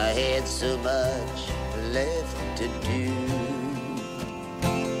 I had so much left to do.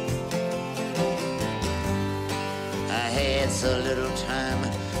 I had so little time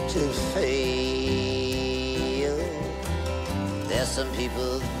to fail. There's some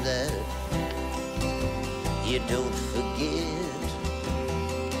people that you don't forget,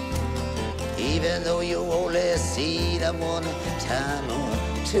 even though you only see them one time or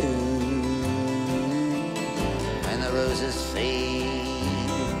two. When the roses fade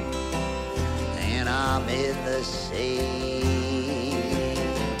and I'm in the shade,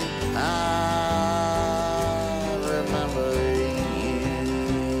 I'll remember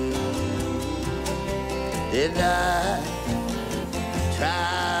you. Did I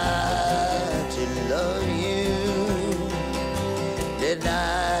try to love you? Didn't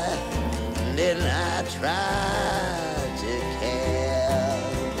I try to care?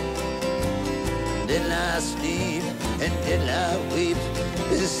 Didn't I sleep and didn't I weep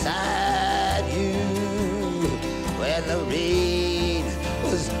beside you when the rain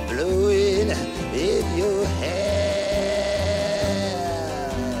was blowing in your hair?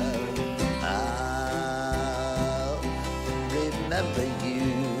 I'll remember you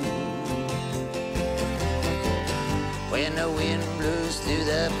when the wind blows through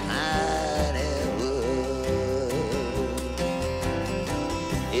the piney wood.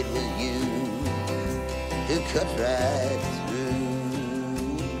 It was you who cut right through.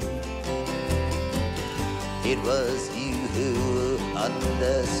 It was you who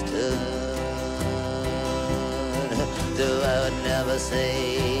understood. Though I would never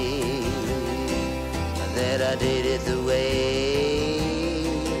say that I did it the way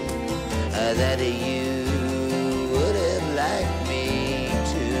that you would have liked me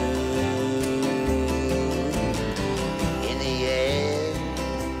to. In the end,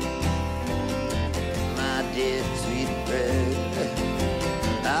 my dear sweet bird,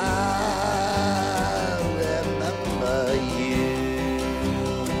 I'll remember you.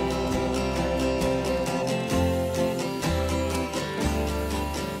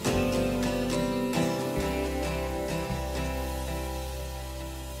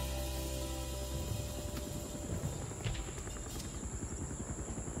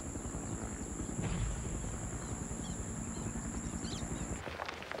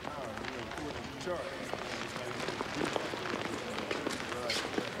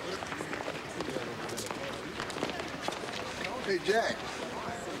 Hey, Jack.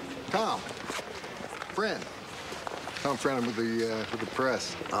 Tom. Friend. Tom, friend with the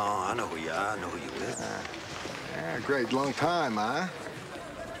press. Oh, I know who you are. I know who you with. Yeah, great. Long time, huh?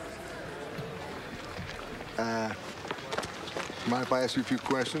 Mind if I ask you a few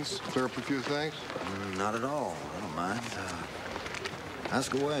questions? Clear up a few things? Not at all. I don't mind.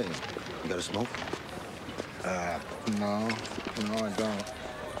 Ask away. You got a smoke? No, I don't.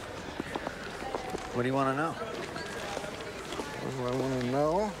 What do you want to know? What do I want to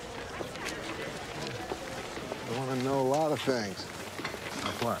know? I want to know a lot of things.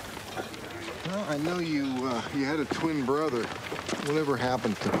 Like what? Well, I know you had a twin brother. Whatever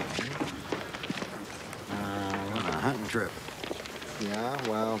happened to him? On a hunting trip. Yeah,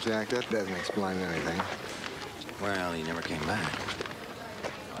 well, Jack, that doesn't explain anything. Well, he never came back.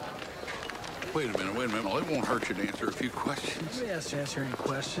 Wait a minute. It won't hurt you to answer a few questions. Yes, answer any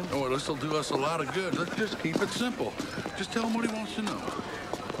question. Oh, well, this will do us a lot of good. Let's just keep it simple. Just tell him what he wants to know.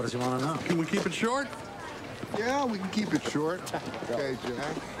 What does he want to know? Can we keep it short? Yeah, we can keep it short. Okay,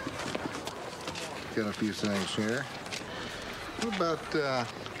 Jack. Got a few things here. What about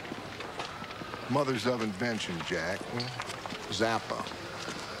mothers of invention, Jack? Zappa.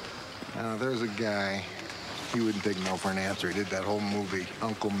 Now, there's a guy, he wouldn't take no for an answer. He did that whole movie,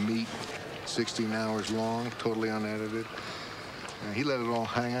 Uncle Meat, 16 hours long, totally unedited. He let it all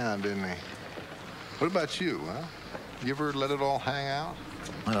hang on, didn't he? What about you, huh? You ever let it all hang out?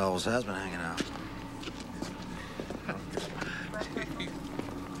 It always has been hanging out.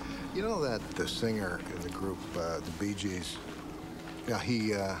 You know that the singer in the group, the Bee Gees? Yeah,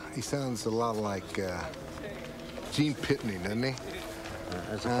 he sounds a lot like Gene Pitney, doesn't he?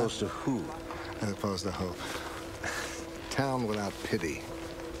 As opposed to who? As opposed to who? Town Without Pity.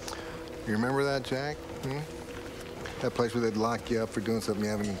 You remember that, Jack? Hmm? That place where they'd lock you up for doing something you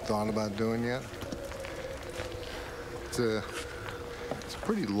haven't even thought about doing yet? It's a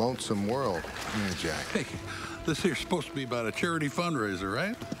pretty lonesome world, isn't it, Jack? Hey, this here's supposed to be about a charity fundraiser,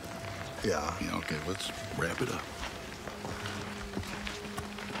 right? Yeah. Yeah, okay, let's wrap it up.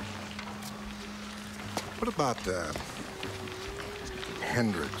 What about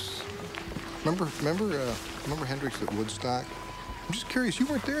Hendrix? Remember Hendrix at Woodstock? I'm just curious, you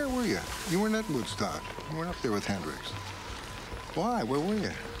weren't there, were you? You weren't at Woodstock. You weren't up there with Hendrix. Why? Where were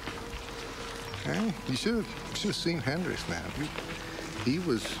you? Hey, you should have seen Hendrix, man. He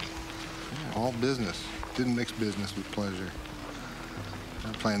was all business. Didn't mix business with pleasure.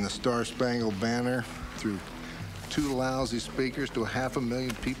 Playing the Star-Spangled Banner through 2 lousy speakers to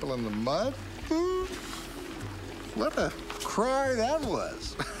 500,000 people in the mud. What a cry that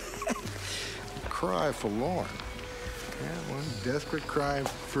was. Cry forlorn. Yeah, one desperate cry of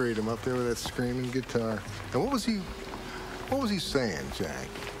freedom up there with that screaming guitar. And what was he saying, Jack?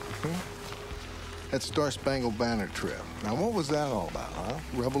 That Star-Spangled Banner trip. Now, what was that all about, huh?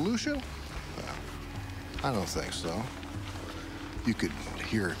 Revolution? Well, I don't think so. You could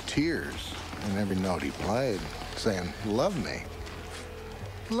hear tears in every note he played, saying, love me.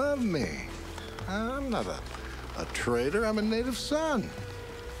 Love me. I'm not a traitor. I'm a native son.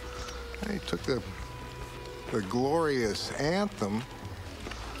 And he took the glorious anthem.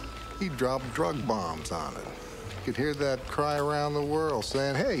 He dropped drug bombs on it. You could hear that cry around the world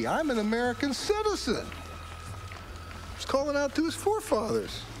saying, hey, I'm an American citizen. He's calling out to his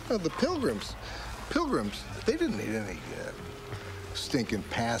forefathers. The Pilgrims. Pilgrims, they didn't need any stinking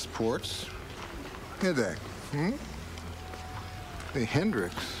passports, did they? The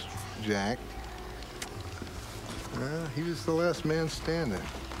Hendrix, Jack, he was the last man standing.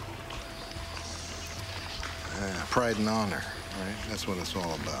 Pride and honor, right? That's what it's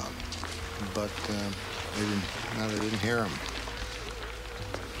all about. But they didn't hear him.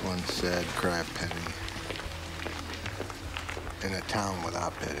 One sad cry of pity in a town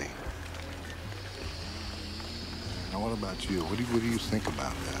without pity. Now, what about you? What do you think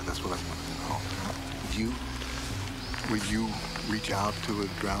about that? That's what I want to know. Would you reach out to a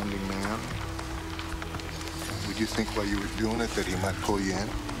drowning man? Would you think while you were doing it that he might pull you in?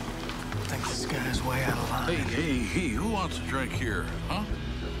 I think this guy's way out of line. Hey, who wants a drink here, huh?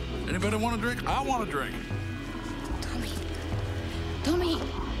 Anybody want a drink? I want a drink. Tommy,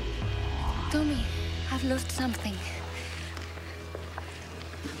 I've lost something.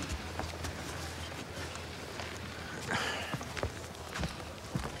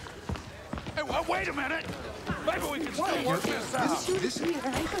 Hey, well, wait a minute. Maybe we can still work this out.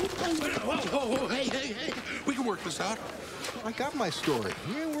 Whoa, hey. We can work this out. I got my story.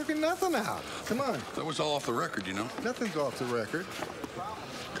 You ain't working nothing out. Come on. That was all off the record, you know. Nothing's off the record.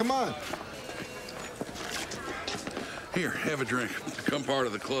 Come on. Here, have a drink. Become part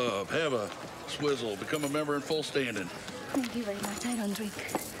of the club. Have a swizzle. Become a member in full standing. Thank you very much. I don't drink.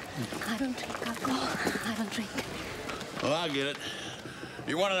 I don't drink alcohol. I don't drink. Well, I get it.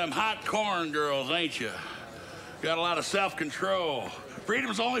 You're one of them hot corn girls, ain't you? Got a lot of self-control.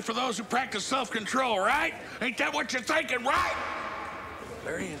 Freedom's only for those who practice self-control, right? Ain't that what you're thinking, right?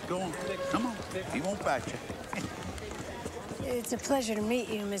 There he is, going. Come on. He won't bite you. It's a pleasure to meet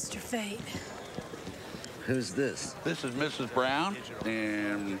you, Mr. Fate. Who's this? This is Mrs. Brown,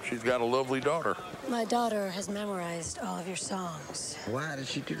 and she's got a lovely daughter. My daughter has memorized all of your songs. Why did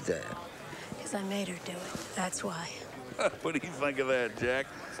she do that? Because I made her do it. That's why. What do you think of that, Jack?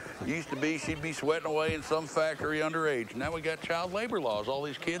 Used to be she'd be sweating away in some factory underage. Now we got child labor laws. All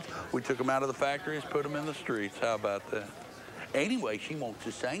these kids, we took them out of the factories, put them in the streets. How about that? Anyway, she wants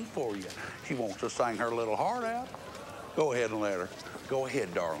to sing for you. She wants to sing her little heart out. Go ahead and let her. Go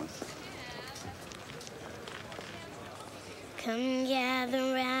ahead, darling. Come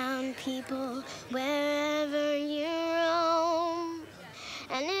gather round, people, wherever you roam,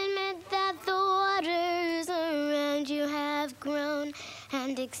 and admit that the waters around you have grown,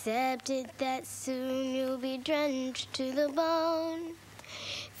 and accept it that soon you'll be drenched to the bone.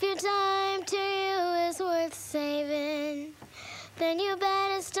 If your time to you is worth saving, then you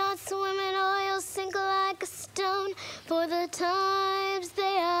better start swimming or you'll sink like a stone, for the times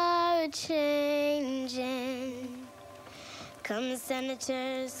they are a-changing. Come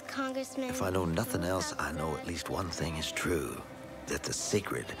senators, congressmen. If I know nothing else, I know at least one thing is true. That the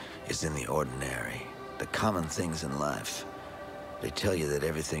sacred is in the ordinary, the common things in life. They tell you that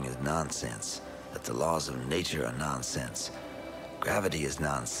everything is nonsense, that the laws of nature are nonsense. Gravity is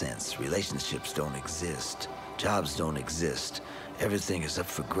nonsense. Relationships don't exist. Jobs don't exist. Everything is up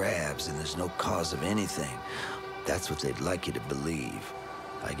for grabs, and there's no cause of anything. That's what they'd like you to believe.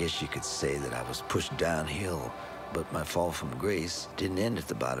 I guess you could say that I was pushed downhill, but my fall from grace didn't end at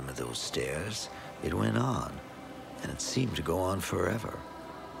the bottom of those stairs. It went on, and it seemed to go on forever.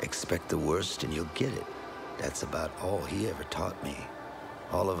 Expect the worst and you'll get it. That's about all he ever taught me.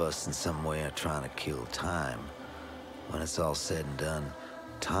 All of us in some way are trying to kill time. When it's all said and done,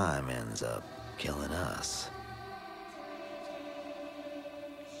 time ends up killing us.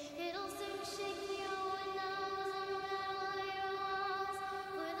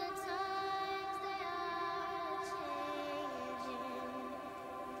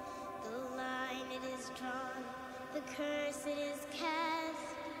 The curse it is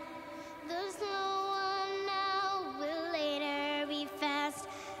cast. The slow one now will later be fast,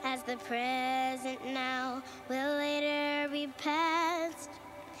 as the present now will later be past.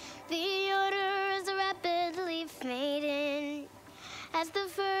 The order is rapidly fading, as the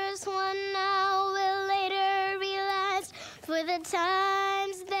first one now will later be last, for the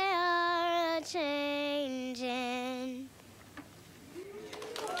times they are a-changing.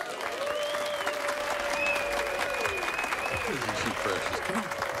 Easy, precious. Come on.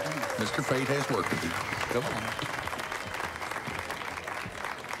 Mr. Fate has work to do. Come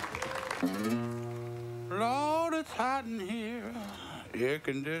on. Lord, it's hot in here. Air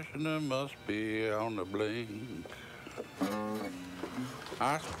conditioner must be on the blink.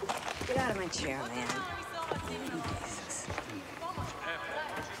 Get out of my chair, man. Jesus.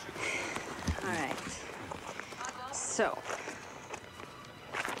 All right. So,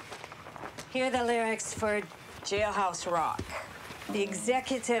 here are the lyrics for Jailhouse Rock. The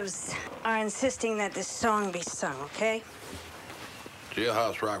executives are insisting that this song be sung, okay?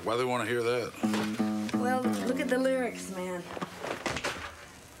 Jailhouse Rock, why do they want to hear that? Well, look at the lyrics, man.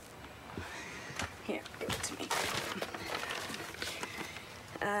 Here, give it to me.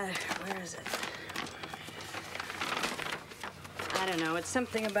 Where is it? I don't know. It's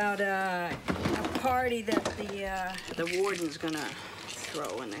something about a party that the warden's gonna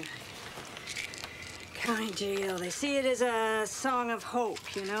throw in the county jail. They see it as a song of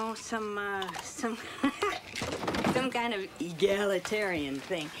hope, you know, some kind of egalitarian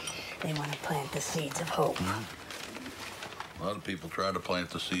thing. They want to plant the seeds of hope. A lot of people try to plant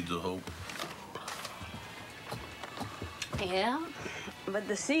the seeds of hope. Yeah, but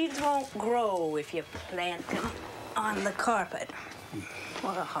the seeds won't grow if you plant them on the carpet or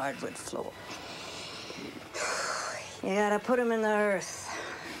a hardwood floor. You gotta put them in the earth.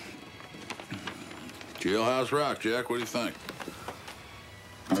 Jailhouse Rock, Jack, what do you think?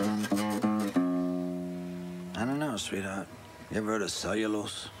 I don't know, sweetheart. You ever heard of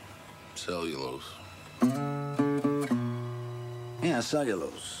cellulose? Cellulose? Yeah,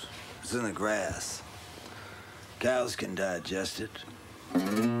 cellulose. It's in the grass. Cows can digest it.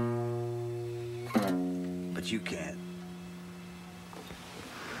 But you can't.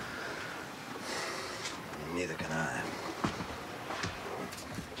 Neither can I.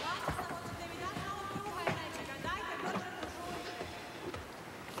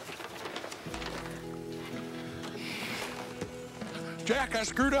 Jack, I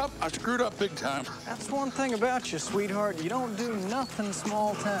screwed up. I screwed up big time. That's one thing about you, sweetheart. You don't do nothing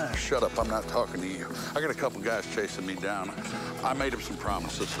small time. Shut up. I'm not talking to you. I got a couple guys chasing me down. I made them some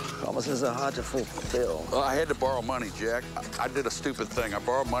promises. Promises are hard to fulfill. Well, I had to borrow money, Jack. I did a stupid thing. I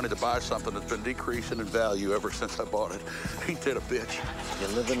borrowed money to buy something that's been decreasing in value ever since I bought it. Ain't that a bitch? You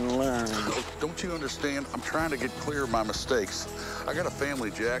live and learn. Don't you understand? I'm trying to get clear of my mistakes. I got a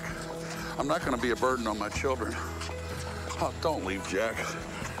family, Jack. I'm not going to be a burden on my children. Oh, don't leave, Jack.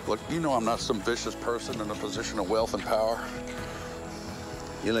 Look, you know I'm not some vicious person in a position of wealth and power.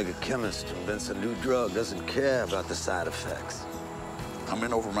 You're like a chemist who invents a new drug, doesn't care about the side effects. I'm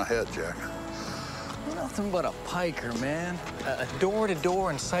in over my head, Jack. You're nothing but a piker, man. A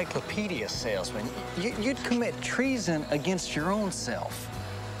door-to-door encyclopedia salesman. You'd commit treason against your own self.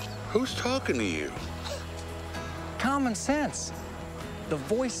 Who's talking to you? Common sense. The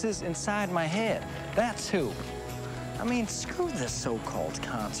voices inside my head. That's who. I mean, screw this so-called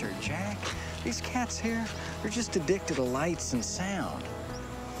concert, Jack. These cats here, they're just addicted to lights and sound.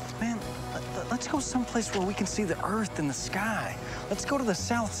 Man, let's go someplace where we can see the earth and the sky. Let's go to the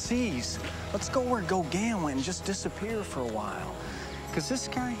South Seas. Let's go where Gauguin went and just disappear for a while. Because this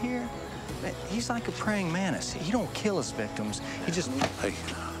guy here, man, he's like a praying mantis. He don't kill his victims. He just... Hey,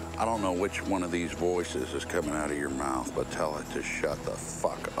 I don't know which one of these voices is coming out of your mouth, but tell it to shut the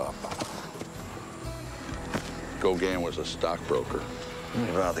fuck up. Gauguin was a stockbroker. You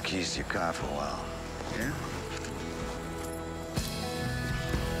borrowed the keys to your car for a while. Yeah?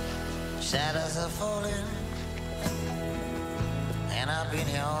 Shadows are falling, and I've been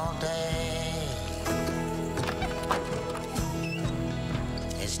here all day.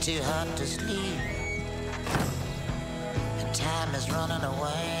 It's too hot to sleep, and time is running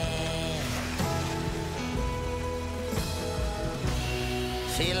away.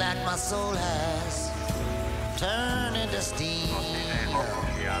 Feel like my soul has turned into steam.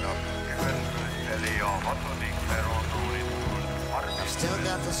 I've still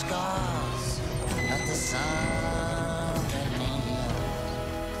got the scars of the sun and me.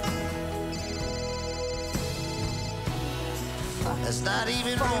 There's not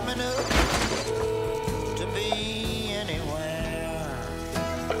even room enough to be anywhere.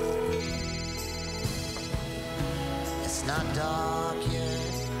 It's not dark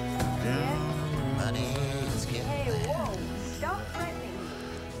yet, but it's getting there. Hey, whoa, stop threatening me.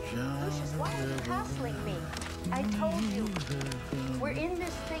 Lucius, why are you hassling me? I told you, we're in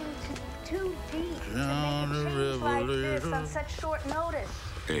this thing too deep to make a change like this on such short notice.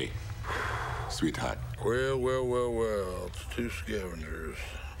 Hey, sweetheart. Well, it's two scavengers.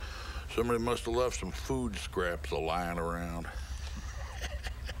 Somebody must have left some food scraps lying around.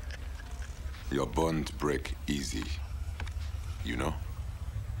 Your bonds break easy, you know?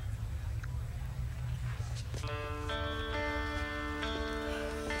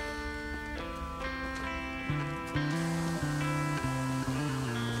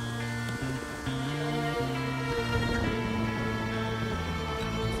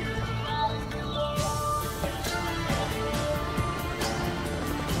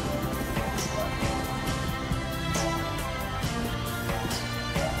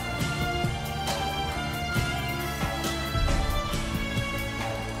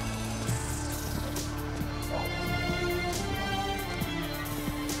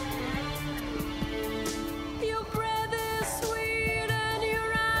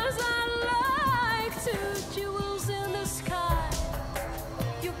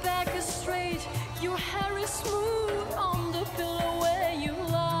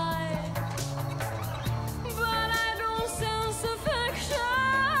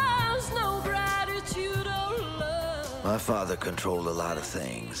 My father controlled a lot of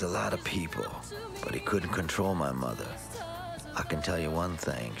things, a lot of people, but he couldn't control my mother. I can tell you one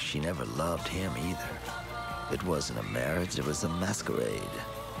thing, she never loved him either. It wasn't a marriage, it was a masquerade.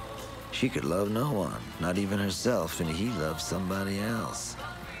 She could love no one, not even herself, and he loved somebody else.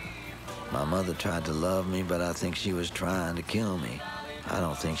 My mother tried to love me, but I think she was trying to kill me. I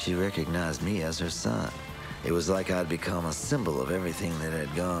don't think she recognized me as her son. It was like I'd become a symbol of everything that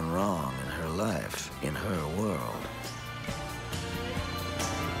had gone wrong in her life, in her world.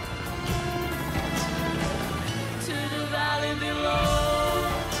 To the valley below.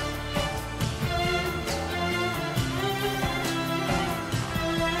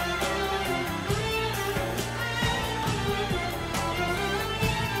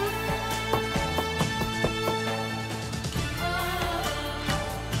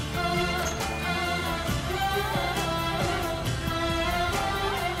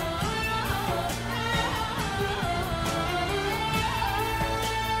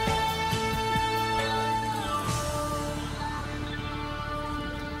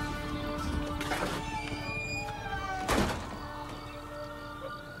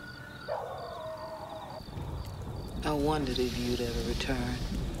 I wondered if you'd ever return.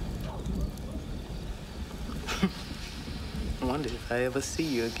 I wondered if I ever see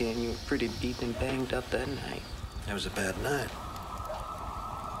you again. You were pretty beat and banged up that night. It was a bad night.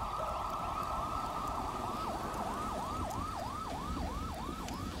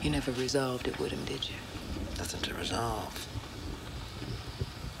 You never resolved it with him, did you? Nothing to resolve.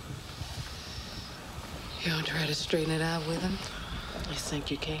 You don't try to straighten it out with him? You think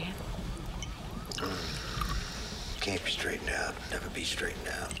you can? Can't be straightened out, never be straightened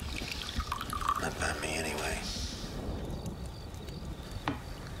out. Not by me, anyway.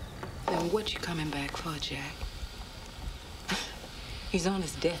 Then what you coming back for, Jack? He's on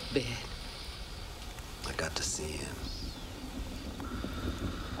his deathbed. I got to see him.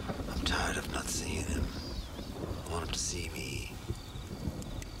 I'm tired of not seeing him. I want him to see me.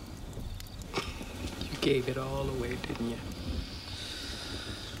 You gave it all away, didn't you?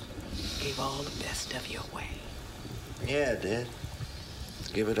 Gave all the best of you away. Yeah, I did.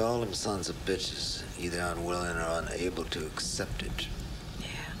 Give it all them sons of bitches, either unwilling or unable to accept it.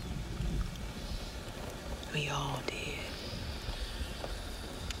 Yeah. We all did.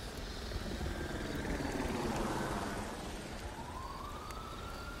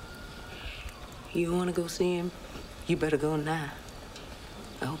 You want to go see him? You better go now.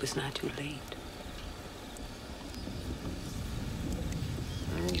 I hope it's not too late.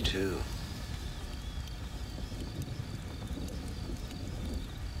 Me too.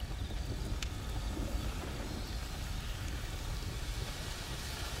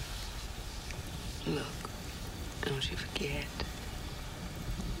 Look, don't you forget.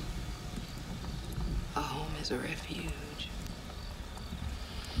 A home is a refuge.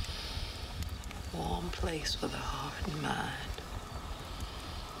 Warm place for the heart and mind.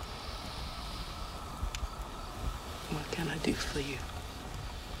 What can I do for you?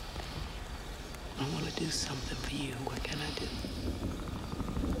 I want to do something for you. What can I do?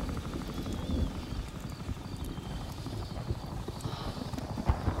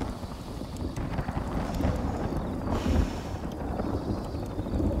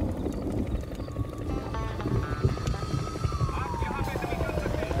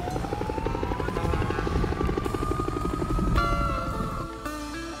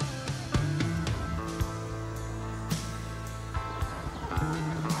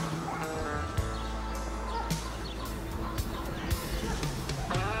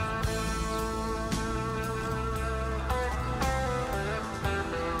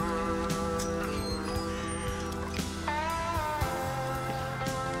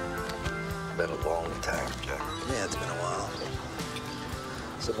 Been a long time, Jack. Yeah, it's been a while.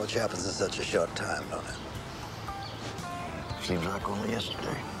 So much happens in such a short time, don't it? Seems like only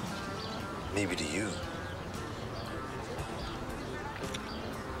yesterday. Maybe to you.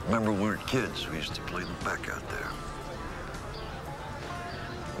 Remember when we were kids, we used to play in the back out there.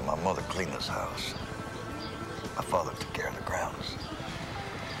 And my mother cleaned this house. My father took care of the grounds.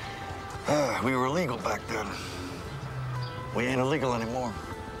 We were illegal back then. We ain't illegal anymore.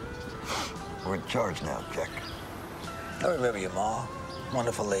 We're in charge now, Jack. I remember your ma.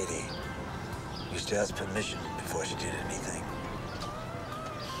 Wonderful lady. Used to ask permission before she did anything.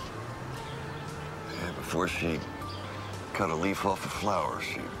 Yeah, before she cut a leaf off a flower,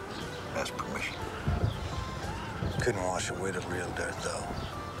 she asked permission. Couldn't wash away the real dirt, though.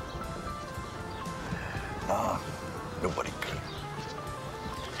 Nah, nobody could.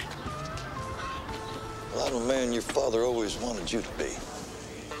 Well, I'm a man your father always wanted you to be.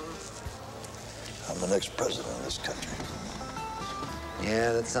 I'm the next president of this country.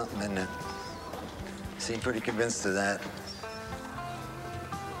 Yeah, that's something, isn't it? Seem pretty convinced of that.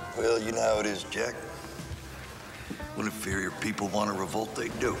 Well, you know how it is, Jack. When inferior people want to revolt, they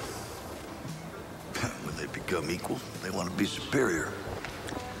do. When they become equal, they want to be superior.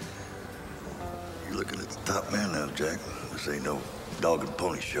 You're looking at the top man now, Jack. This ain't no dog and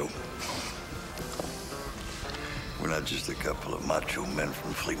pony show. We're not just a couple of macho men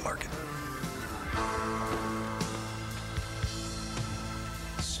from the flea market.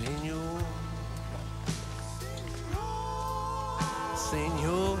 Senor,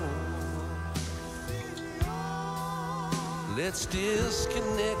 Senor, let's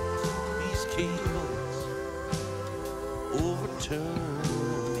disconnect these cables,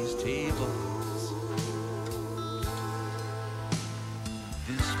 overturn these tables.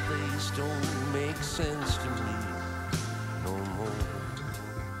 This place don't make sense to me no more.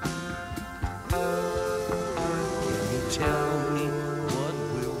 Can you tell me what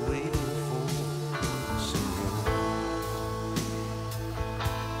we're waiting for, Senor?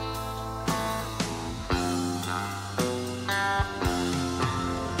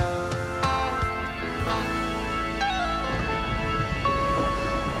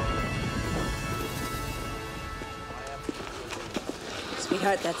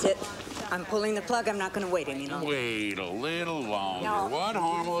 Sweetheart, that's it. I'm pulling the plug. I'm not going to wait any longer. Wait a little longer. No. What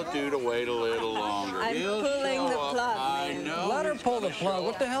harm will it do to wait a little longer? I'm He'll pulling the show up. plug, I man. know. Let her he's pull the gonna plug. show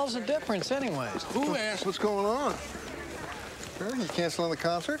What the up. hell's the difference, anyways? Who asked what's going on? Sure, you canceling the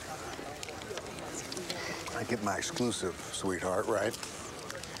concert? I get my exclusive, sweetheart, right?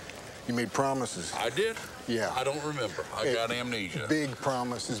 You made promises. I did? Yeah. I don't remember. I got amnesia. Big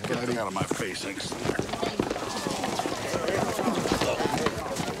promises, Get buddy. that out of my face, thanks.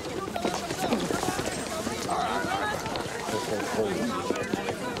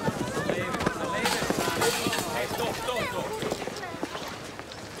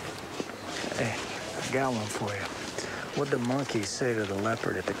 Hey, I got one for you. What'd the monkey say to the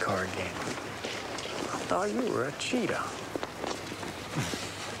leopard at the card game? I thought you were a cheetah.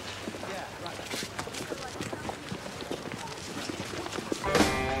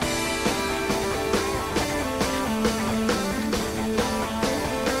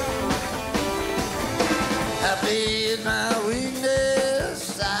 Happy is my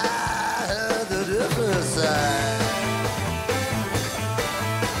weakness. I heard the different side.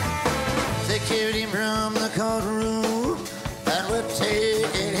 Secured him from the courtroom.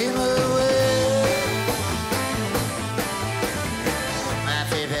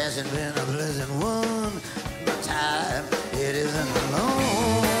 hasn't been a pleasant one, but time, it isn't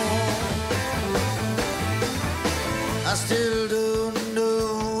long. I still don't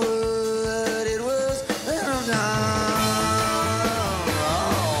know what it was that I've done.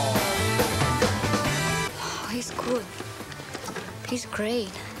 Oh, he's good. He's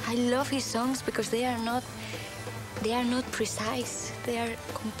great. I love his songs because they are not precise. They are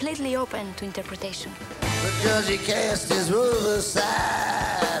completely open to interpretation. Because he cast his rose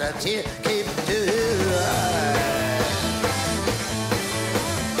aside, a tear came to his eye.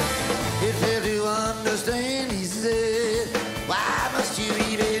 He failed to understand, he said, why must you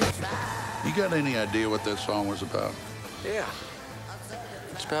even try? You got any idea what that song was about? Yeah.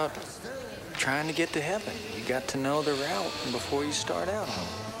 It's about trying to get to heaven. You got to know the route before you start out.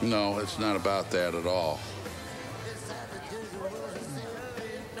 No, it's not about that at all.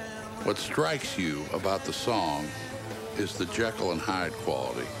 What strikes you about the song is the Jekyll and Hyde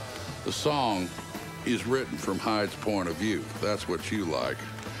quality. The song is written from Hyde's point of view. That's what you like.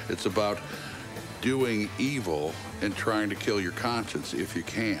 It's about doing evil and trying to kill your conscience if you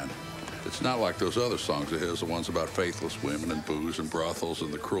can. It's not like those other songs of his, the ones about faithless women and booze and brothels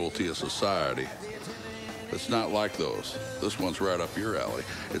and the cruelty of society. It's not like those. This one's right up your alley.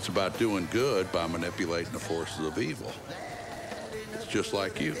 It's about doing good by manipulating the forces of evil. It's just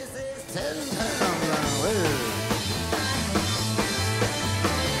like you.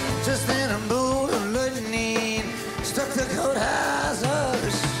 Just then a bolt of lightning struck the courthouse of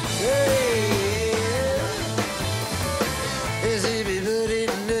the shade. As if he put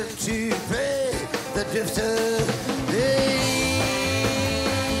enough to pay the drifter.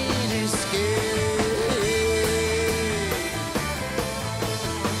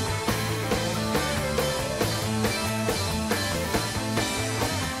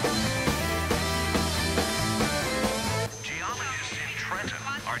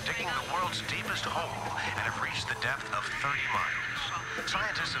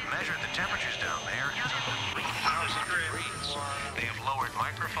 Scientists have measured the temperatures down there to 3,000 degrees. They have lowered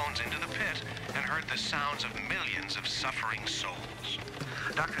microphones into the pit and heard the sounds of millions of suffering souls.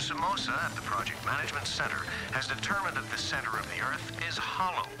 Dr. Somoza at the Project Management Center has determined that the center of the Earth is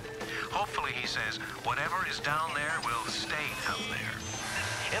hollow. Hopefully, he says, whatever is down there will stay down there.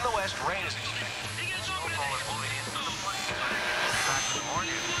 In the west, rain is expected. Snowfall is moving in through the plains. Back to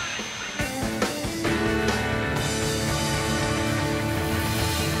Morgan.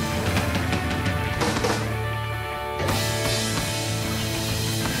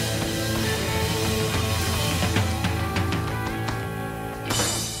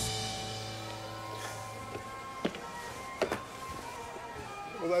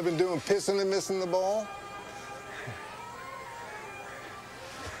 What I've been doing, pissing and missing the ball?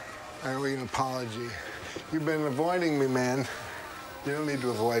 I owe you an apology. You've been avoiding me, man. You don't need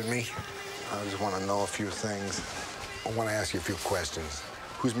to avoid me. I just want to know a few things. I want to ask you a few questions.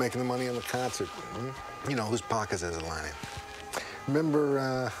 Who's making the money on the concert? You know, whose pockets is it lining?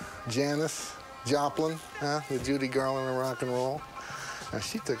 Remember Janis Joplin, huh? The Judy Garland of rock and roll? Now,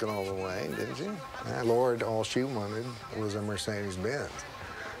 she took it all away, didn't she? Lord, all she wanted was a Mercedes-Benz.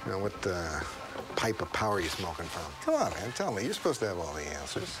 You know, what pipe of power you smoking from? Come on, man, tell me. You're supposed to have all the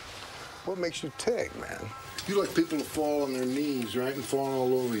answers. What makes you tick, man? You like people to fall on their knees, right? And fall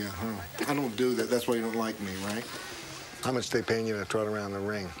all over you, huh? I don't do that. That's why you don't like me, right? How much they paying you to trot around the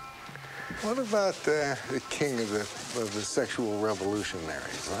ring? What about the king of the sexual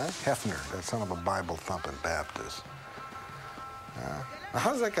revolutionaries, huh? Hefner, that son of a Bible-thumping Baptist. Now,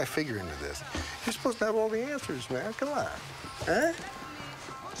 how does that guy figure into this? You're supposed to have all the answers, man. Come on. Huh?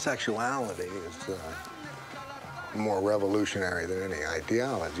 Sexuality is more revolutionary than any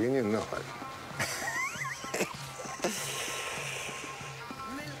ideology, and you know it.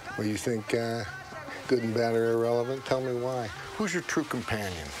 Well, you think good and bad are irrelevant? Tell me why. Who's your true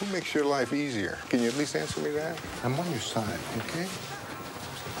companion? Who makes your life easier? Can you at least answer me that? I'm on your side, okay?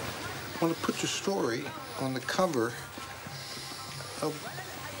 I want to put your story on the cover of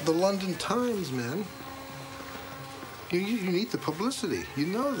the London Times, man. You need the publicity. You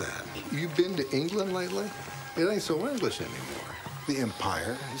know that. You've been to England lately? It ain't so English anymore. The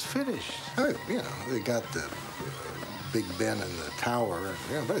empire is finished. I mean, you know, they got the Big Ben and the tower,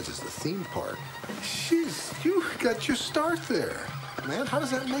 but it's just the theme park. Jeez, you got your start there, man. How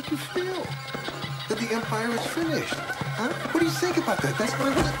does that make you feel? That the empire is finished? Huh? What do you think about that? That's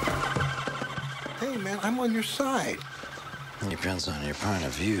what I want. Hey, man, I'm on your side. It depends on your point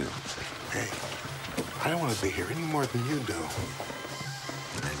of view. Hey, I don't want to be here any more than you do.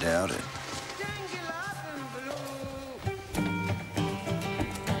 I doubt it.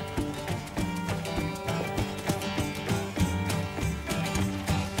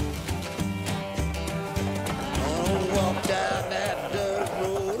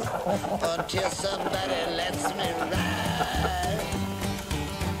 until somebody lets me ride.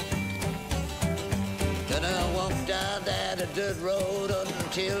 Gonna walk down that dirt road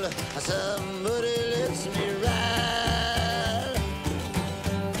until somebody lets me ride.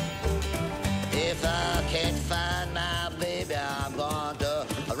 If I can't find my baby, I'm going to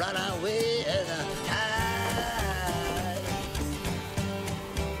run away and hide.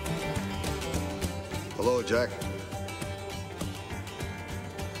 Hello, Jack.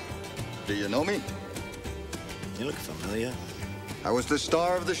 Do you know me? You look familiar. I was the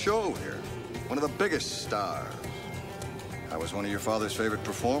star of the show here. One of the biggest stars. I was one of your father's favorite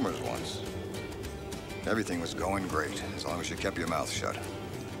performers once. Everything was going great, as long as you kept your mouth shut.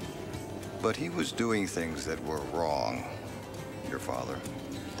 But he was doing things that were wrong, your father.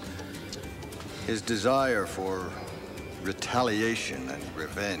 His desire for retaliation and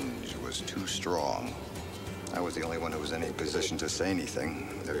revenge was too strong. I was the only one who was in any position to say anything.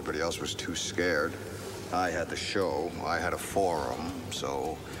 Everybody else was too scared. I had the show, I had a forum,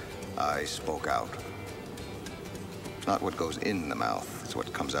 so I spoke out. It's not what goes in the mouth, it's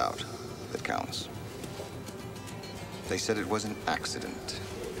what comes out that counts. They said it was an accident.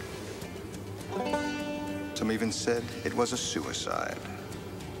 Some even said it was a suicide.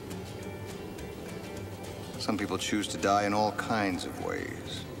 Some people choose to die in all kinds of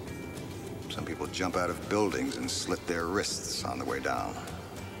ways. Some people jump out of buildings and slit their wrists on the way down.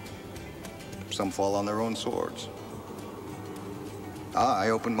 Some fall on their own swords. I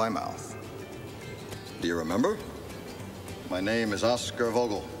opened my mouth. Do you remember? My name is Oscar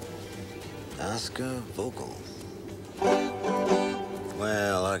Vogel. Oscar Vogel.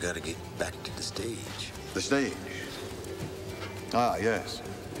 Well, I gotta get back to the stage. The stage? Ah, yes.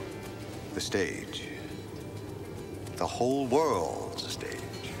 The stage. The whole world's a stage.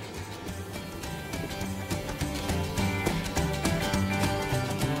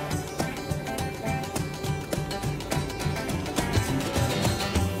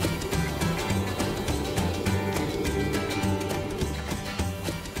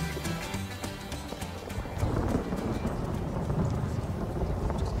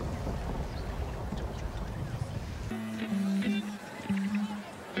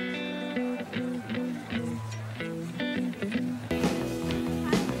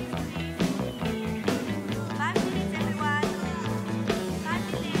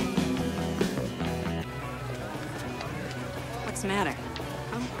 What's the matter?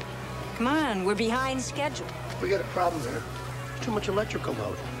 Oh, come on, we're behind schedule. We got a problem here. There's too much electrical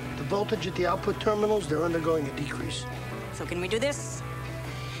load. The voltage at the output terminals, they're undergoing a decrease. So can we do this?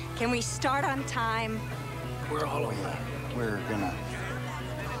 Can we start on time? We're all over it. We're gonna...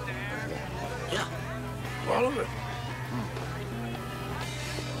 Yeah, we're all over it.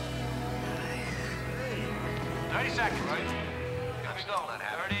 30 seconds. Right. Here we go.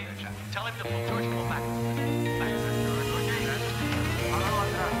 30. Tell him to pull George, pull back.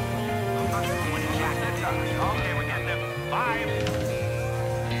 Okay, we're getting there. 5.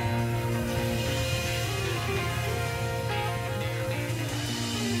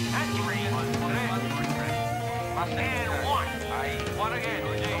 And 3. And 1. Ahí. 1 again.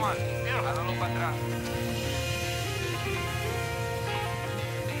 Come on. Beautiful. Para atrás.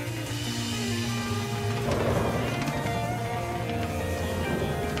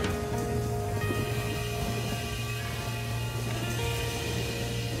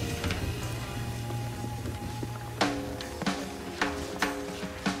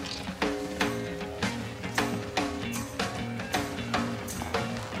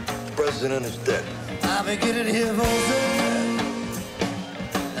 The president is dead. I've been getting here voices.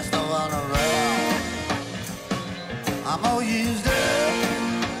 There's no one around. I'm all used up,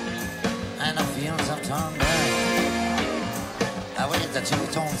 and I feel some turned down. I wait the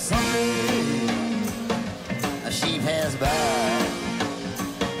church on Sunday. A sheep has by.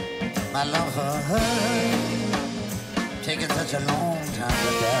 My love for her taking such a long time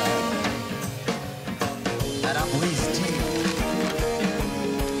to die. And I'm wasting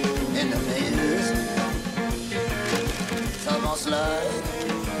in the maze. It's almost like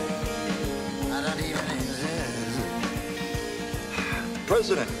I don't even exist. The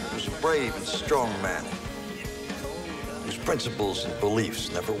president was a brave and strong man, whose principles and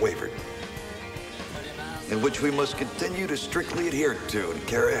beliefs never wavered, and which we must continue to strictly adhere to and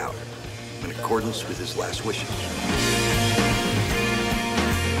carry out in accordance with his last wishes.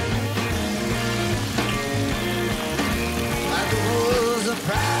 The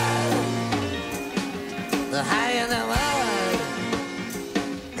pride, the high and the wide.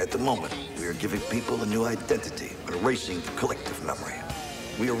 At the moment, we are giving people a new identity and erasing the collective memory.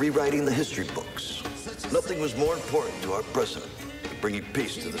 We are rewriting the history books. Nothing was more important to our president than bringing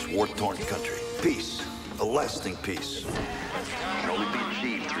peace to this war-torn country. Peace, a lasting peace, can only be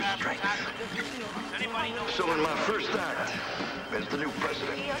achieved through strength. So in my first act, as the new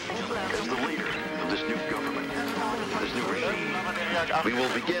president, as the leader of this new government, this new regime, we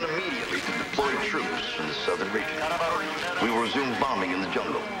will begin immediately to deploy troops in the southern region. We will resume bombing in the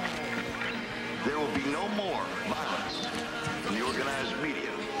jungle. There will be no more violence in the organized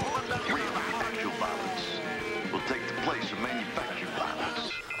media. Real, actual violence will take the place of manufactured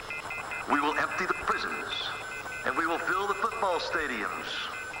violence. We will empty the prisons, and we will fill the football stadiums.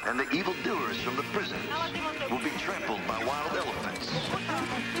 And the evildoers from the prisons will be trampled by wild elephants,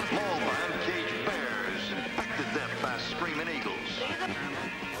 mauled by uncaged bears, and pecked to death by screaming eagles.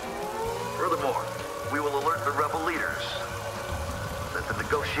 Furthermore, we will alert the rebel leaders that the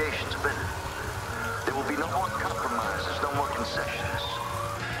negotiations have ended. There will be no more compromises, no more concessions.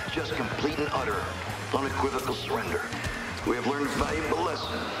 Just complete and utter, unequivocal surrender. We have learned a valuable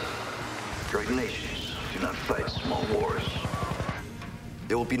lesson. Great nations do not fight small wars.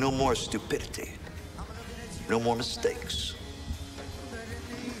 There will be no more stupidity, no more mistakes.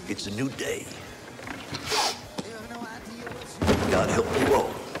 It's a new day. God help you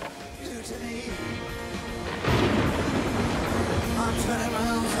all. I'm 20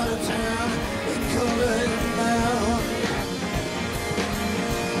 miles out of town in Goldbergs now.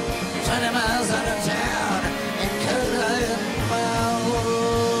 20 miles out of town in Goldbergs now.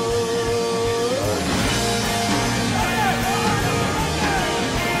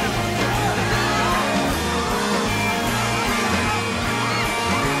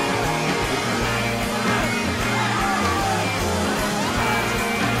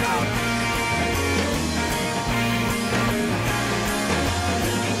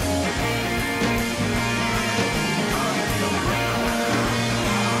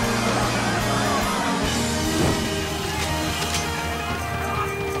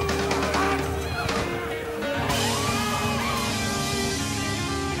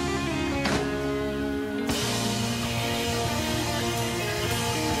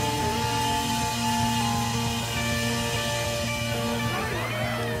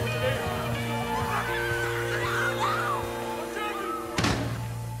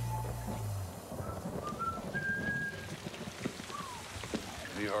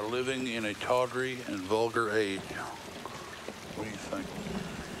 We are living in a tawdry and vulgar age. What do you think?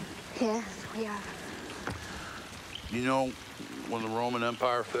 Yes, we are. You know, when the Roman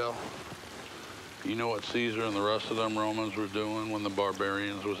Empire fell, you know what Caesar and the rest of them Romans were doing when the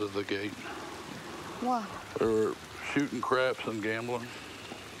barbarians was at the gate? What? They were shooting craps and gambling.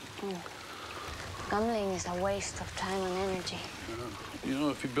 Gambling is a waste of time and energy. You know,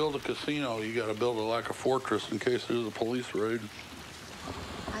 if you build a casino, you got to build it like a fortress in case there's a police raid.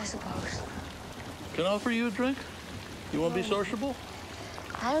 I suppose. Can I offer you a drink? You want to be sociable?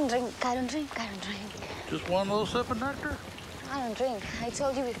 I don't drink. Just one little sip of nectar? I don't drink. I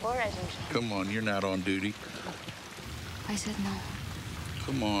told you before I don't drink. Come on, you're not on duty. I said no.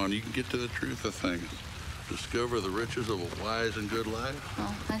 Come on, you can get to the truth of things. Discover the riches of a wise and good life. No,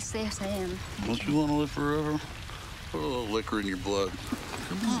 I stay as I am. Don't you want to live forever? Put a little liquor in your blood.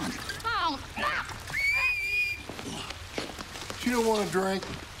 Come on. Oh, You don't want to drink?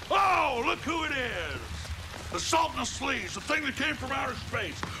 Oh, look who it is! The Salt in the Sleeves, the thing that came from outer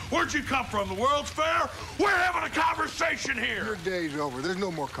space. Where'd you come from, the World's Fair? We're having a conversation here! Your day's over. There's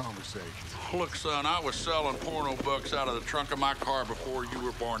no more conversation. Look, son, I was selling porno books out of the trunk of my car before you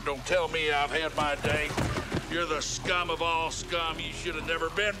were born. Don't tell me I've had my day. You're the scum of all scum. You should have never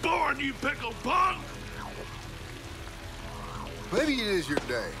been born, you pickled punk! Maybe it is your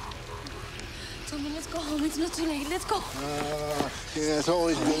day. Tommy, let's go home. It's not too late. Let's go. Yeah, it's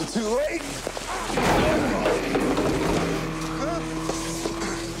always been too late.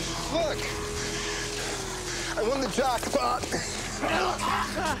 Look, I won the jackpot.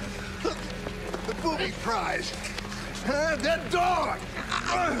 The booby prize. That dog.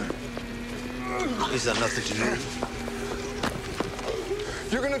 Is that nothing to you?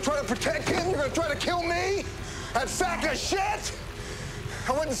 You're gonna try to protect him? You're gonna try to kill me? That sack of shit?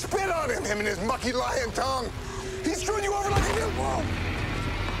 I wouldn't spit on him and his mucky lying tongue. He screwed you over like a new whoa.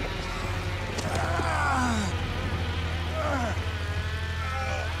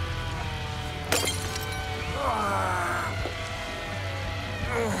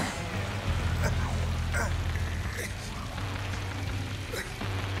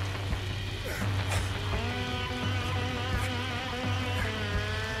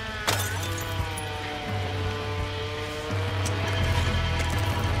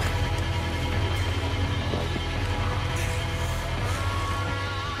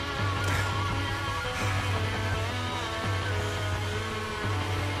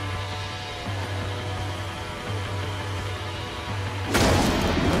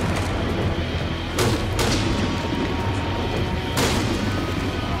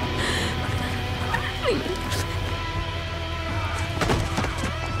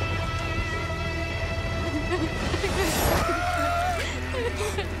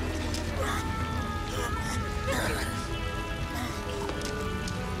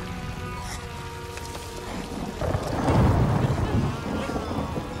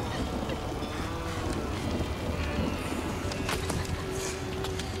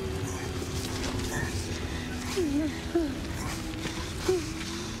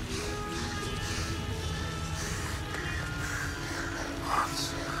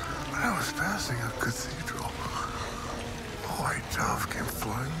 passing a cathedral. A white dove came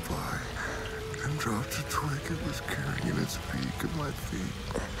flying by and dropped a twig it was carrying in its beak at my feet.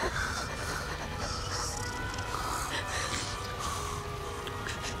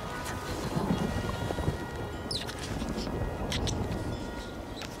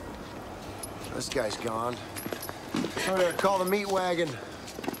 This guy's gone. Somebody call the meat wagon.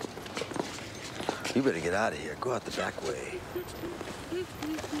 You better get out of here. Go out the back way. You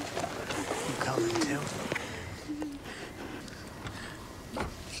coming too?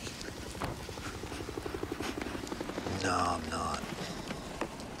 No, I'm not.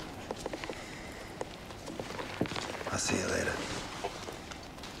 I'll see you later.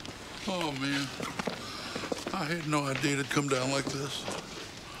 Oh, man. I had no idea it'd come down like this.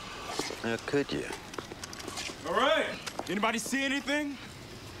 How could you? All right. Anybody see anything?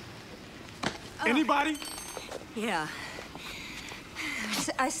 Anybody? Yeah.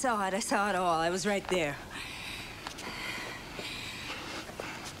 I saw it. I saw it all. I was right there.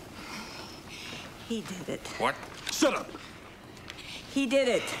 He did it. What? Shut up. He did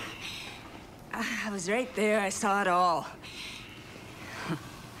it. I was right there. I saw it all.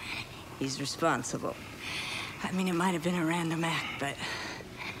 He's responsible. I mean, it might have been a random act, but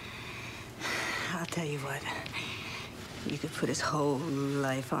I'll tell you what. You could put his whole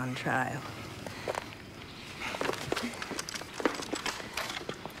life on trial.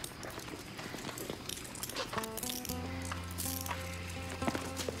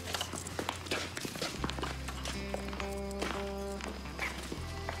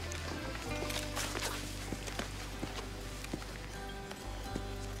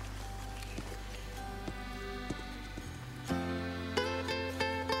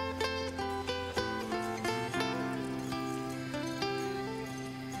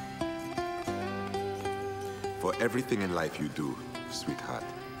 For everything in life you do, sweetheart,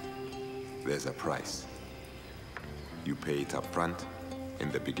 there's a price. You pay it up front,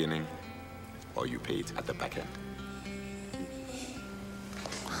 in the beginning, or you pay it at the back end.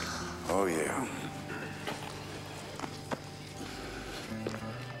 Oh, yeah.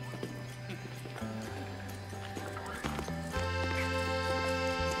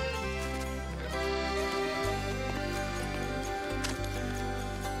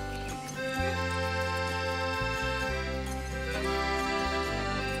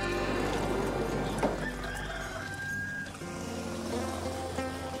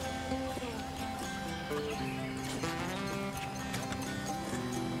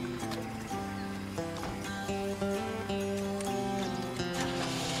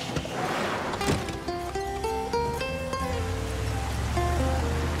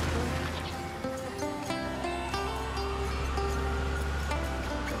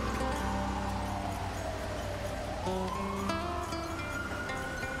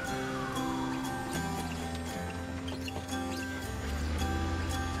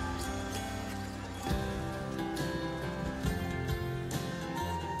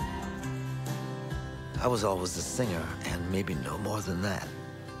 I was always a singer, and maybe no more than that.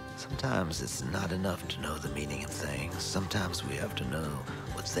 Sometimes it's not enough to know the meaning of things. Sometimes we have to know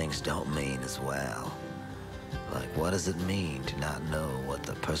what things don't mean as well. Like, what does it mean to not know what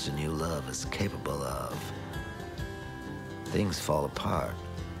the person you love is capable of? Things fall apart,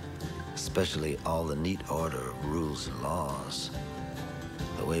 especially all the neat order of rules and laws.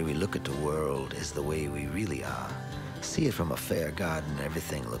 The way we look at the world is the way we really are. See it from a fair garden,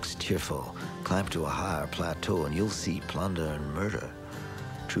 everything looks cheerful. Climb to a higher plateau and you'll see plunder and murder.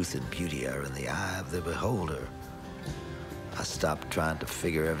 Truth and beauty are in the eye of the beholder. I stopped trying to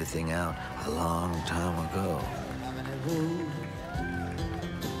figure everything out a long time ago.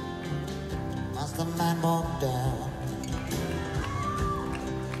 Must a man walk down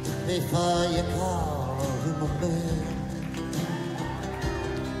before you call him a man?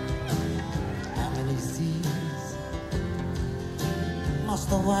 How many seas must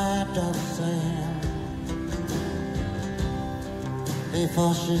the white dove sail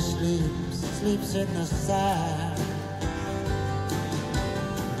before she sleeps in the sand?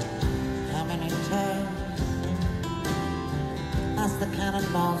 How many times must the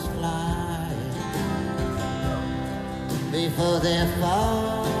cannonballs fly before they're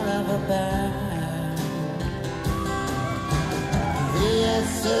forever banned? The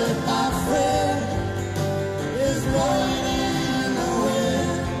answer, my friend, is rolling in the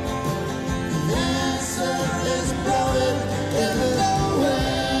wind. The answer is blowing in the wind.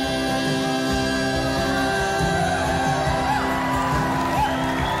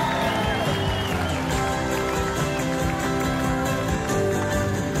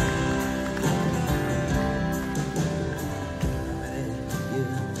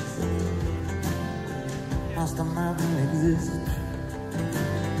 exist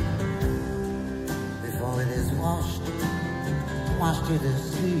before it is washed to the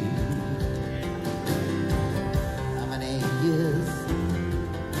sea. How many years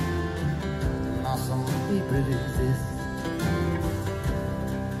must some people exist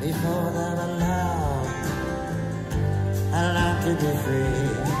before they're allowed to be free?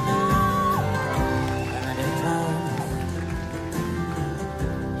 How many times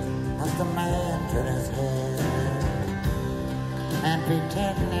must a man turn his head and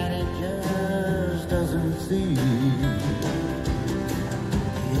pretend that he just doesn't see?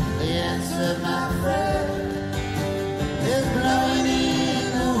 The answer, my friend, is blowing in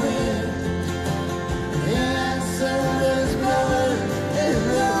the wind. The answer is blowing in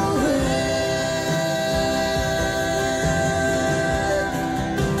the wind.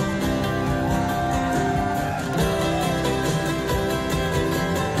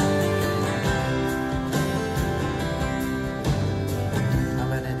 How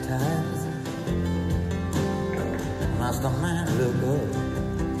many times must a man look up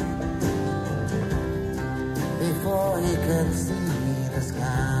before he can see the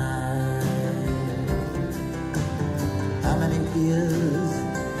sky? How many years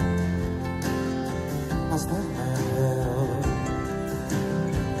must that man have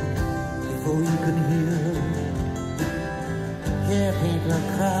before you can hear people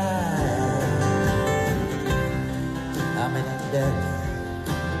cry? How many deaths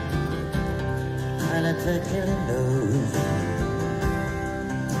and a killing those?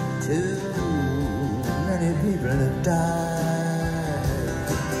 Too many people have died.